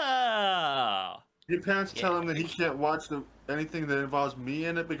 "Oh." Your parents tell him that he can't watch anything that involves me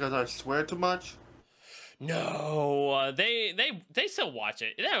in it because I swear too much. No, they still watch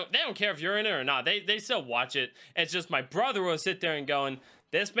it. They don't care if you're in it or not. They still watch it. It's just my brother will sit there and going,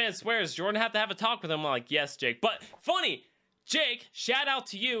 "This man swears Jordan have to have a talk with him." I'm like, "Yes, Jake." But funny, Jake, shout out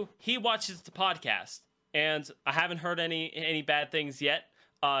to you. He watches the podcast, and I haven't heard any bad things yet.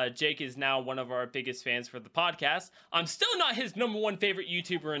 Jake is now one of our biggest fans for the podcast. I'm still not his number one favorite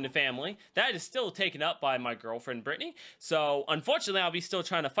YouTuber in the family. That is still taken up by my girlfriend, Brittany. So, unfortunately, I'll be still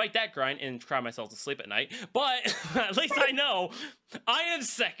trying to fight that grind and cry myself to sleep at night. But at least I know I am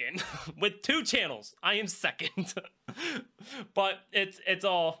second. With 2 channels, I am second. But it's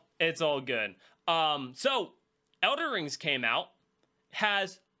all good. So, Elden Rings came out,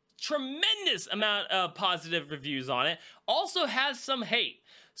 has tremendous amount of positive reviews on it, also has some hate.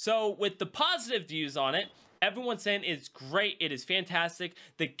 So with the positive views on it, everyone's saying it's great, it is fantastic.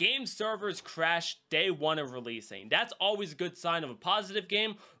 The game servers crashed day 1 of releasing. That's always a good sign of a positive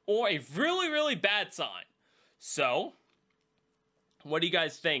game or a really, really bad sign. So, what do you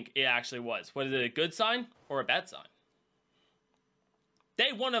guys think it actually was? Was it a good sign or a bad sign?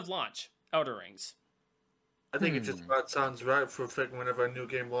 Day 1 of launch, Elden Rings. I think it just about sounds right for freaking whenever a new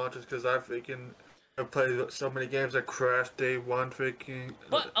game launches, because I've played so many games that crashed day 1 freaking.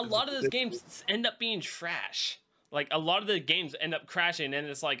 But a lot of those games end up being trash. Like, a lot of the games end up crashing, and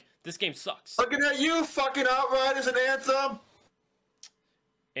it's like, this game sucks. Looking at you, fucking Outriders and Anthem!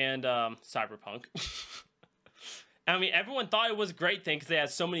 And, Cyberpunk. I mean, everyone thought it was a great thing because they had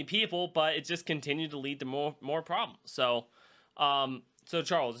so many people, but it just continued to lead to more problems. So,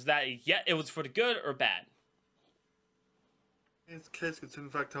 Charles, is that, it was for the good or bad? In this case, considering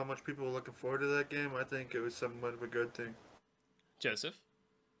the fact how much people were looking forward to that game, I think it was somewhat of a good thing. Joseph?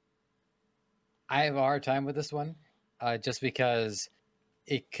 I have a hard time with this one, just because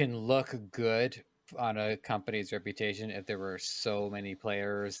it can look good on a company's reputation if there were so many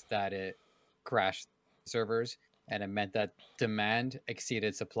players that it crashed servers, and it meant that demand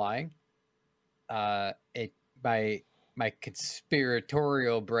exceeded supply. My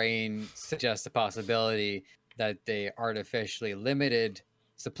conspiratorial brain suggests the possibility that they artificially limited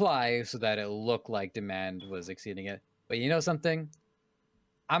supply so that it looked like demand was exceeding it. But you know something?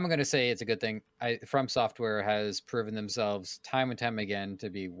 I'm going to say it's a good thing. From Software has proven themselves time and time again to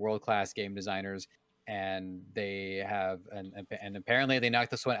be world-class game designers, and they have, and apparently they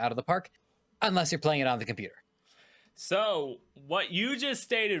knocked this one out of the park, unless you're playing it on the computer. So, what you just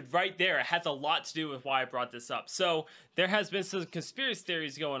stated right there has a lot to do with why I brought this up. So, there has been some conspiracy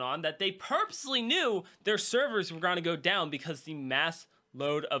theories going on that they purposely knew their servers were going to go down because the mass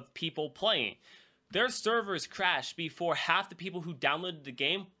load of people playing. Their servers crashed before half the people who downloaded the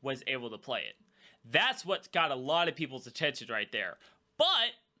game was able to play it. That's what got a lot of people's attention right there.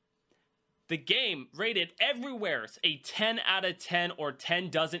 But the game rated everywhere a 10 out of 10, or 10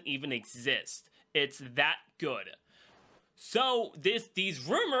 doesn't even exist. It's that good. So these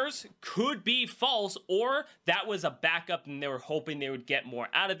rumors could be false, or that was a backup and they were hoping they would get more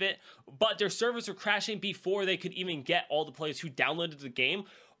out of it. But their servers were crashing before they could even get all the players who downloaded the game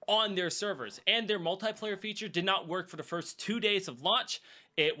on their servers. And their multiplayer feature did not work for the first 2 days of launch.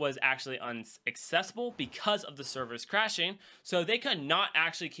 It was actually inaccessible because of the servers crashing. So they could not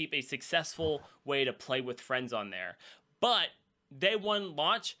actually keep a successful way to play with friends on there. But day 1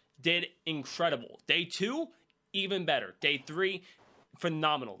 launch did incredible. Day 2, even better. Day 3,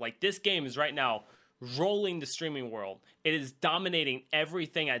 phenomenal. Like, this game is right now rolling the streaming world. It is dominating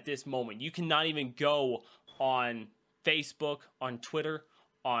everything at this moment. You cannot even go on Facebook, on Twitter,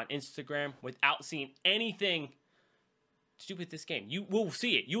 on Instagram without seeing anything to do with this game. You will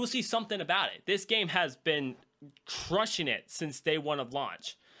see it. You will see something about it. This game has been crushing it since day 1 of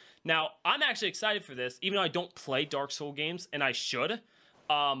launch. Now, I'm actually excited for this, even though I don't play Dark Souls games, and I should.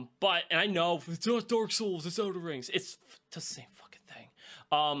 And I know it's not Dark Souls, it's Elden Rings. It's the same fucking thing.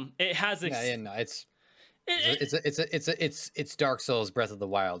 It has it's Dark Souls Breath of the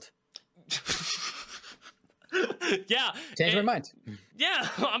Wild. Yeah. Change my mind. Yeah,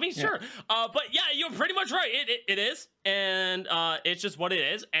 I mean, sure. Yeah. But yeah, you're pretty much right. It is. And it's just what it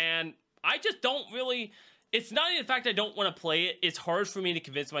is. And I just don't really, it's not even the fact I don't want to play it. It's hard for me to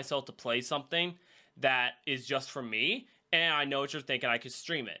convince myself to play something that is just for me. And I know what you're thinking, I could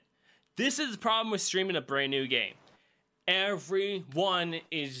stream it. This is the problem with streaming a brand new game. Everyone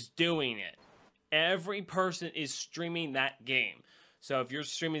is doing it. Every person is streaming that game. So if you're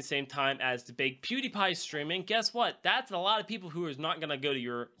streaming the same time as the big PewDiePie streaming, guess what? That's a lot of people who is not going to go to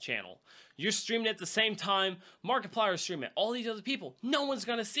your channel. You're streaming at the same time, Markiplier is streaming it, all these other people. No one's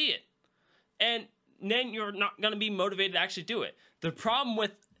going to see it. And then you're not going to be motivated to actually do it. The problem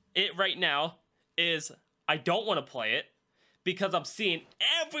with it right now is I don't want to play it, because I'm seeing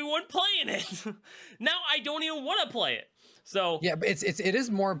everyone playing it. Now I don't even want to play it. So Yeah, but it is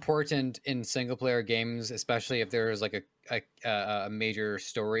more important in single player games, especially if there's like a major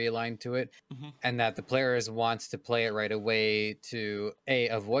storyline to it, Mhm. and that the players wants to play it right away to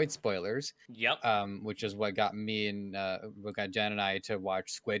avoid spoilers, yep. which is what got me and what got Jen and I to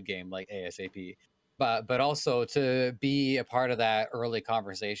watch Squid Game like ASAP, but also to be a part of that early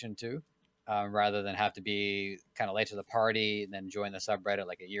conversation too. Rather than have to be kind of late to the party and then join the subreddit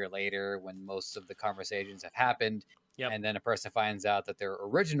like a year later when most of the conversations have happened, Yep. and then a person finds out that their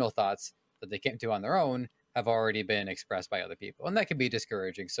original thoughts that they came to on their own have already been expressed by other people, and that can be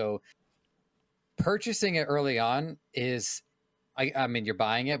discouraging. So purchasing it early on is, I mean, you're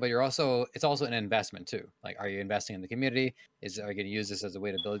buying it, but it's also an investment too. Like, are you investing in the community? Are you going to use this as a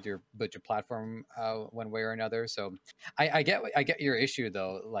way to build your platform one way or another? So I get your issue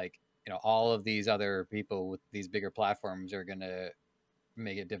though. Like, all of these other people with these bigger platforms are going to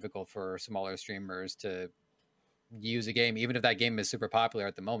make it difficult for smaller streamers to use a game, even if that game is super popular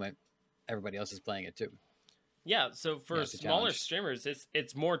at the moment. Everybody else is playing it too. Yeah, so for it's a smaller challenge. streamers,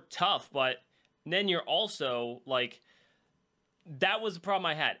 it's more tough, but then you're also like, that was the problem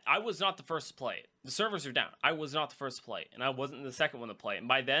I had. I was not the first to play it. The servers are down. I was not the first to play it, and I wasn't the second one to play it. And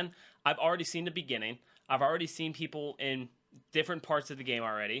by then, I've already seen the beginning. I've already seen people in different parts of the game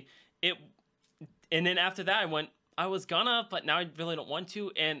already. And then after that, I was gonna, but now I really don't want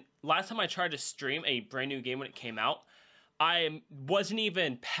to. And last time I tried to stream a brand new game when it came out, I wasn't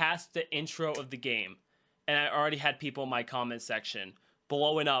even past the intro of the game, and I already had people in my comment section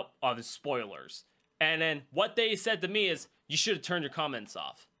blowing up on the spoilers. And then what they said to me is, you should have turned your comments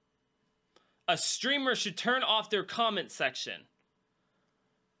off. A streamer should turn off their comment section.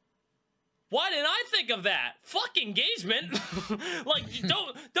 Why didn't I think of that? Fuck engagement. Like,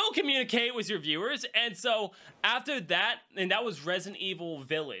 don't communicate with your viewers. And so after that, and that was Resident Evil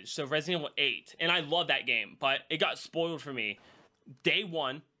Village, so Resident Evil 8. And I love that game, but it got spoiled for me. Day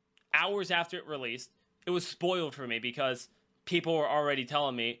one, hours after it released, it was spoiled for me because people were already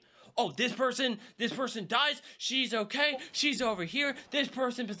telling me, oh, this person dies, she's okay, she's over here, this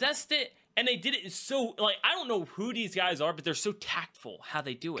person possessed it. And they did it so, like, I don't know who these guys are, but they're so tactful how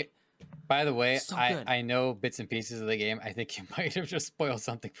they do it. By the way, So I, good. I know bits and pieces of the game. I think you might have just spoiled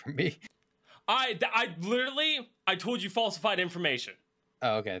something for me. I told you falsified information.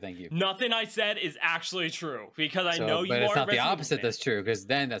 Oh, okay, thank you. Nothing I said is actually true because I know you but are. it's not the Resident Evil opposite fan. that's true, because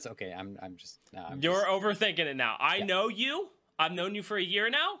then that's okay. You're overthinking it now. I know you. I've known you for a year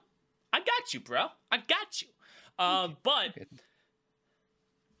now. I got you, bro. I got you. But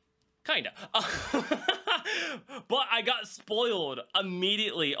kinda. But I got spoiled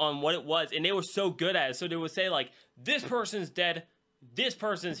immediately on what it was, and they were so good at it. So they would say, like, this person's dead, this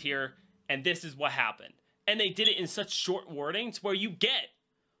person's here, and this is what happened. And they did it in such short wording to where you get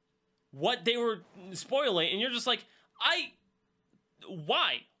what they were spoiling, and you're just like,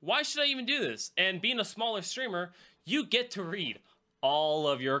 why? Why should I even do this? And being a smaller streamer, you get to read all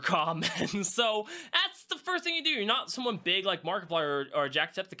of your comments. So that's the first thing you do. You're not someone big like Markiplier or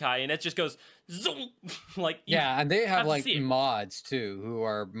Jacksepticeye, and it just goes zoom. Like, yeah, and they have to like see it. mods too who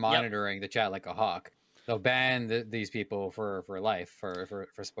are monitoring the chat like a hawk. They'll ban these people for life for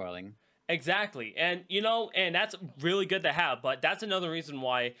spoiling. Exactly. And, and that's really good to have, but that's another reason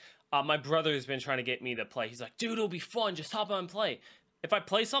why my brother has been trying to get me to play. He's like, dude, it'll be fun. Just hop on and play. If I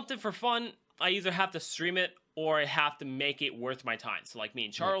play something for fun, I either have to stream it or I have to make it worth my time. So like me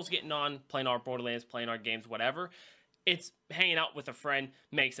and Charles getting on, playing our Borderlands, playing our games, whatever. It's hanging out with a friend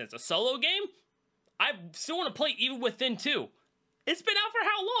makes sense. A solo game, I still want to play even within 2. It's been out for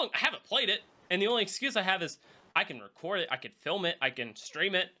how long? I haven't played it. And the only excuse I have is I can record it, I can film it, I can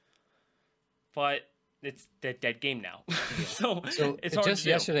stream it. But it's a dead game now. so it's hard just to do.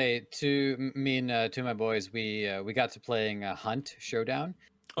 yesterday, me and two of my boys, we got to playing a Hunt Showdown,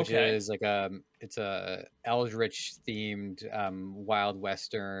 which Okay. is like it's a Eldritch themed Wild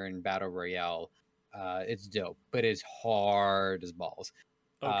Western battle royale. It's dope, but it's hard as balls.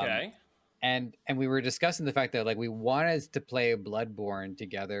 Okay. And we were discussing the fact that like we wanted to play Bloodborne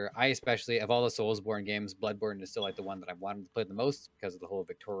together. I especially, of all the Soulsborne games, Bloodborne is still like the one that I wanted to play the most because of the whole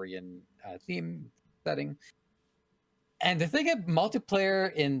Victorian theme setting. And the thing of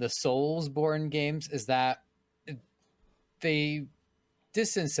multiplayer in the Soulsborne games is that they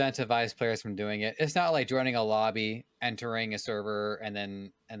disincentivize players from doing it. It's not like joining a lobby, entering a server, and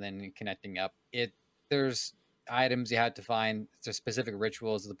then connecting up. There's items you have to find, there's specific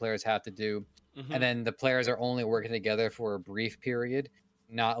rituals the players have to do, and then the players are only working together for a brief period,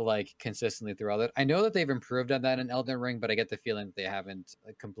 not like consistently throughout it. I know that they've improved on that in Elden Ring, but I get the feeling that they haven't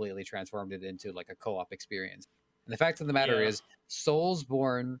completely transformed it into like a co-op experience. And the fact of the matter is,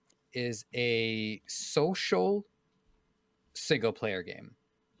 Soulsborne is a social single player game.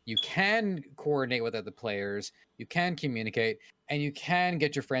 You can coordinate with other players, you can communicate, and you can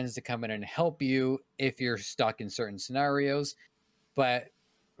get your friends to come in and help you if you're stuck in certain scenarios. But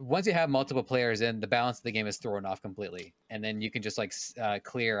once you have multiple players in, the balance of the game is thrown off completely, and then you can just like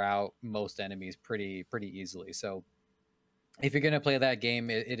clear out most enemies pretty easily. So if you're gonna play that game,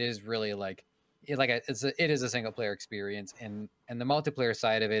 it is really like it is a single player experience, and the multiplayer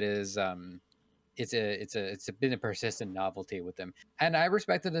side of it is it's been a persistent novelty with them, and I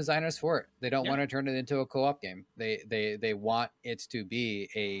respect the designers for it. They don't want to turn it into a co-op game. They want it to be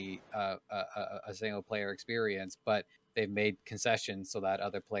a single player experience, but they've made concessions so that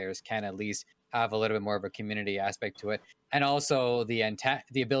other players can at least have a little bit more of a community aspect to it, and also the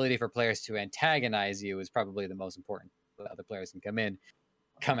ability for players to antagonize you is probably the most important. So that other players can come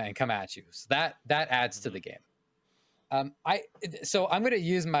at you. So that adds to the game. So I'm going to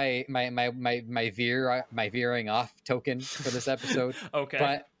use my veering off token for this episode.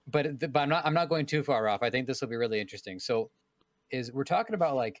 Okay. But I'm not going too far off. I think this will be really interesting. So we're talking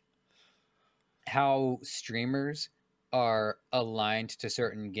about like how streamers are aligned to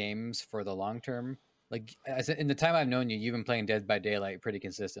certain games for the long term. Like in the time I've known you, you've been playing Dead by Daylight pretty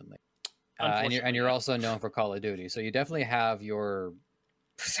consistently. And you're also known for Call of Duty. So you definitely have your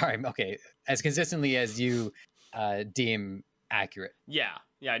as consistently as you deem accurate. Yeah,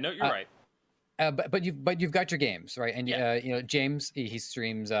 no, you're right. But you've got your games, right? And James, he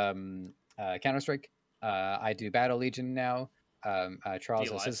streams Counter-Strike. I do Battle Legion now. Charles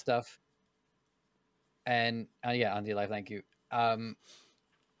does his stuff. And on DLive, thank you.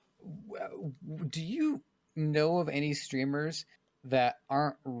 Do you know of any streamers that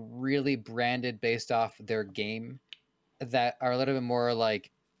aren't really branded based off their game, that are a little bit more like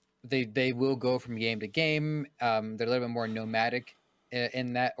they will go from game to game? They're a little bit more nomadic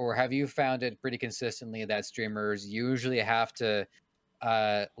in that, or have you found it pretty consistently that streamers usually have to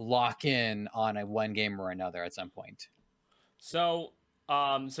lock in on one game or another at some point? So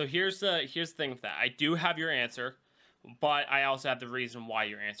here's the thing with that. I do have your answer, but I also have the reason why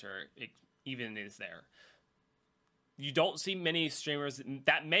your answer even is there. You don't see many streamers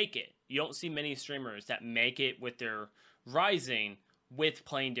that make it. You don't see many streamers that make it with their rising with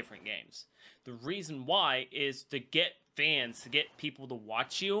playing different games. The reason why is to get fans, to get people to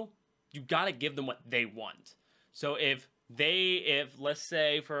watch you, you got to give them what they want. So if let's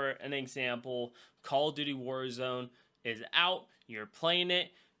say for an example, Call of Duty Warzone is out, you're playing it,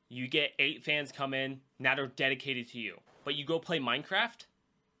 you get 8 fans come in, now they're dedicated to you. But you go play Minecraft,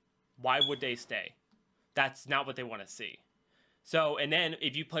 why would they stay? That's not what they want to see. So, and then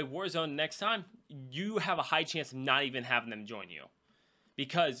if you play Warzone next time, you have a high chance of not even having them join you,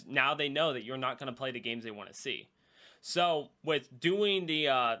 because now they know that you're not going to play the games they want to see. So with doing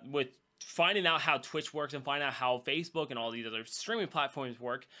with finding out how Twitch works and finding out how Facebook and all these other streaming platforms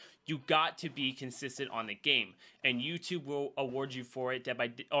work, you got to be consistent on the game, and YouTube will award you for it.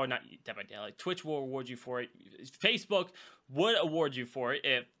 Twitch will award you for it. Facebook would award you for it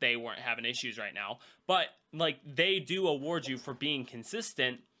if they weren't having issues right now. But like, they do award you for being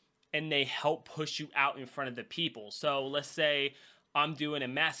consistent, and they help push you out in front of the people. So let's say I'm doing a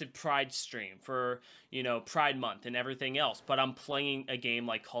massive Pride stream for, Pride Month and everything else, but I'm playing a game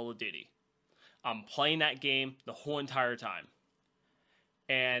like Call of Duty. I'm playing that game the whole entire time.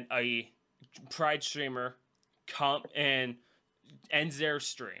 And a Pride streamer come and ends their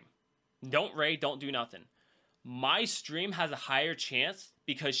stream. Don't raid, don't do nothing. My stream has a higher chance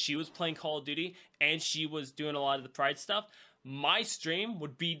because she was playing Call of Duty and she was doing a lot of the Pride stuff. My stream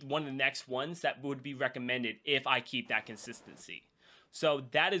would be one of the next ones that would be recommended if I keep that consistency. So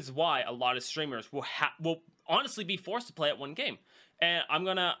that is why a lot of streamers will honestly be forced to play at one game. And I'm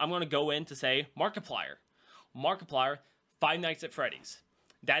gonna go in to say Markiplier. Markiplier, Five Nights at Freddy's.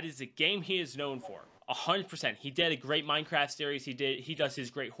 That is the game he is known for. 100%. He did a great Minecraft series. He does his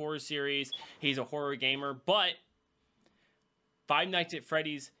great horror series. He's a horror gamer. But Five Nights at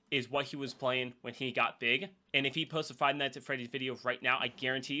Freddy's is what he was playing when he got big. And if he posts a Five Nights at Freddy's video right now, I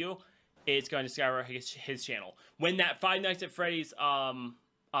guarantee you, it's going to skyrocket his channel. When that Five Nights at Freddy's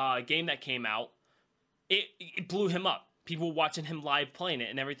game that came out, it blew him up. People watching him live playing it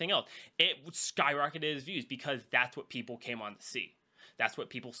and everything else. It skyrocketed his views because that's what people came on to see. That's what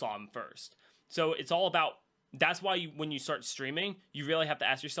people saw him first. So it's all about, that's why when you start streaming, you really have to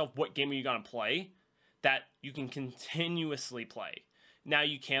ask yourself, what game are you going to play that you can continuously play? Now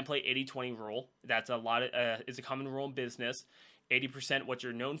you can play 80-20 rule. That's it's a common rule in business. 80% what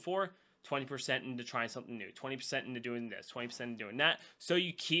you're known for, 20% into trying something new, 20% into doing this, 20% into doing that. So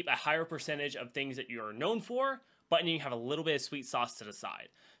you keep a higher percentage of things that you're known for, but then you have a little bit of sweet sauce to the side.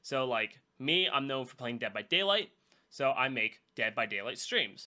 So like me, I'm known for playing Dead by Daylight. So I make Dead by Daylight streams.